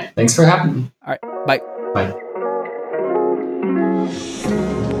 Yeah, thanks for having me. All right, bye. Bye.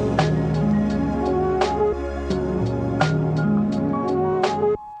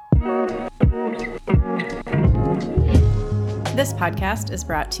 This podcast is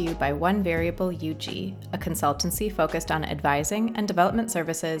brought to you by One Variable UG, a consultancy focused on advising and development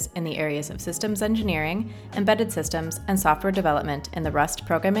services in the areas of systems engineering, embedded systems, and software development in the Rust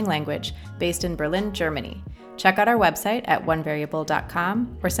programming language based in Berlin, Germany. Check out our website at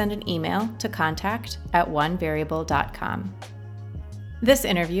onevariable.com or send an email to contact@onevariable.com. This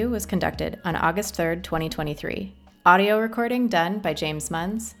interview was conducted on August 3rd, 2023. Audio recording done by James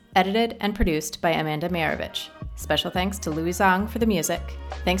Munns, edited and produced by Amanda Mayerovich. Special thanks to Louis Zong for the music.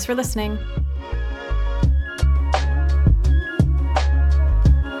 Thanks for listening.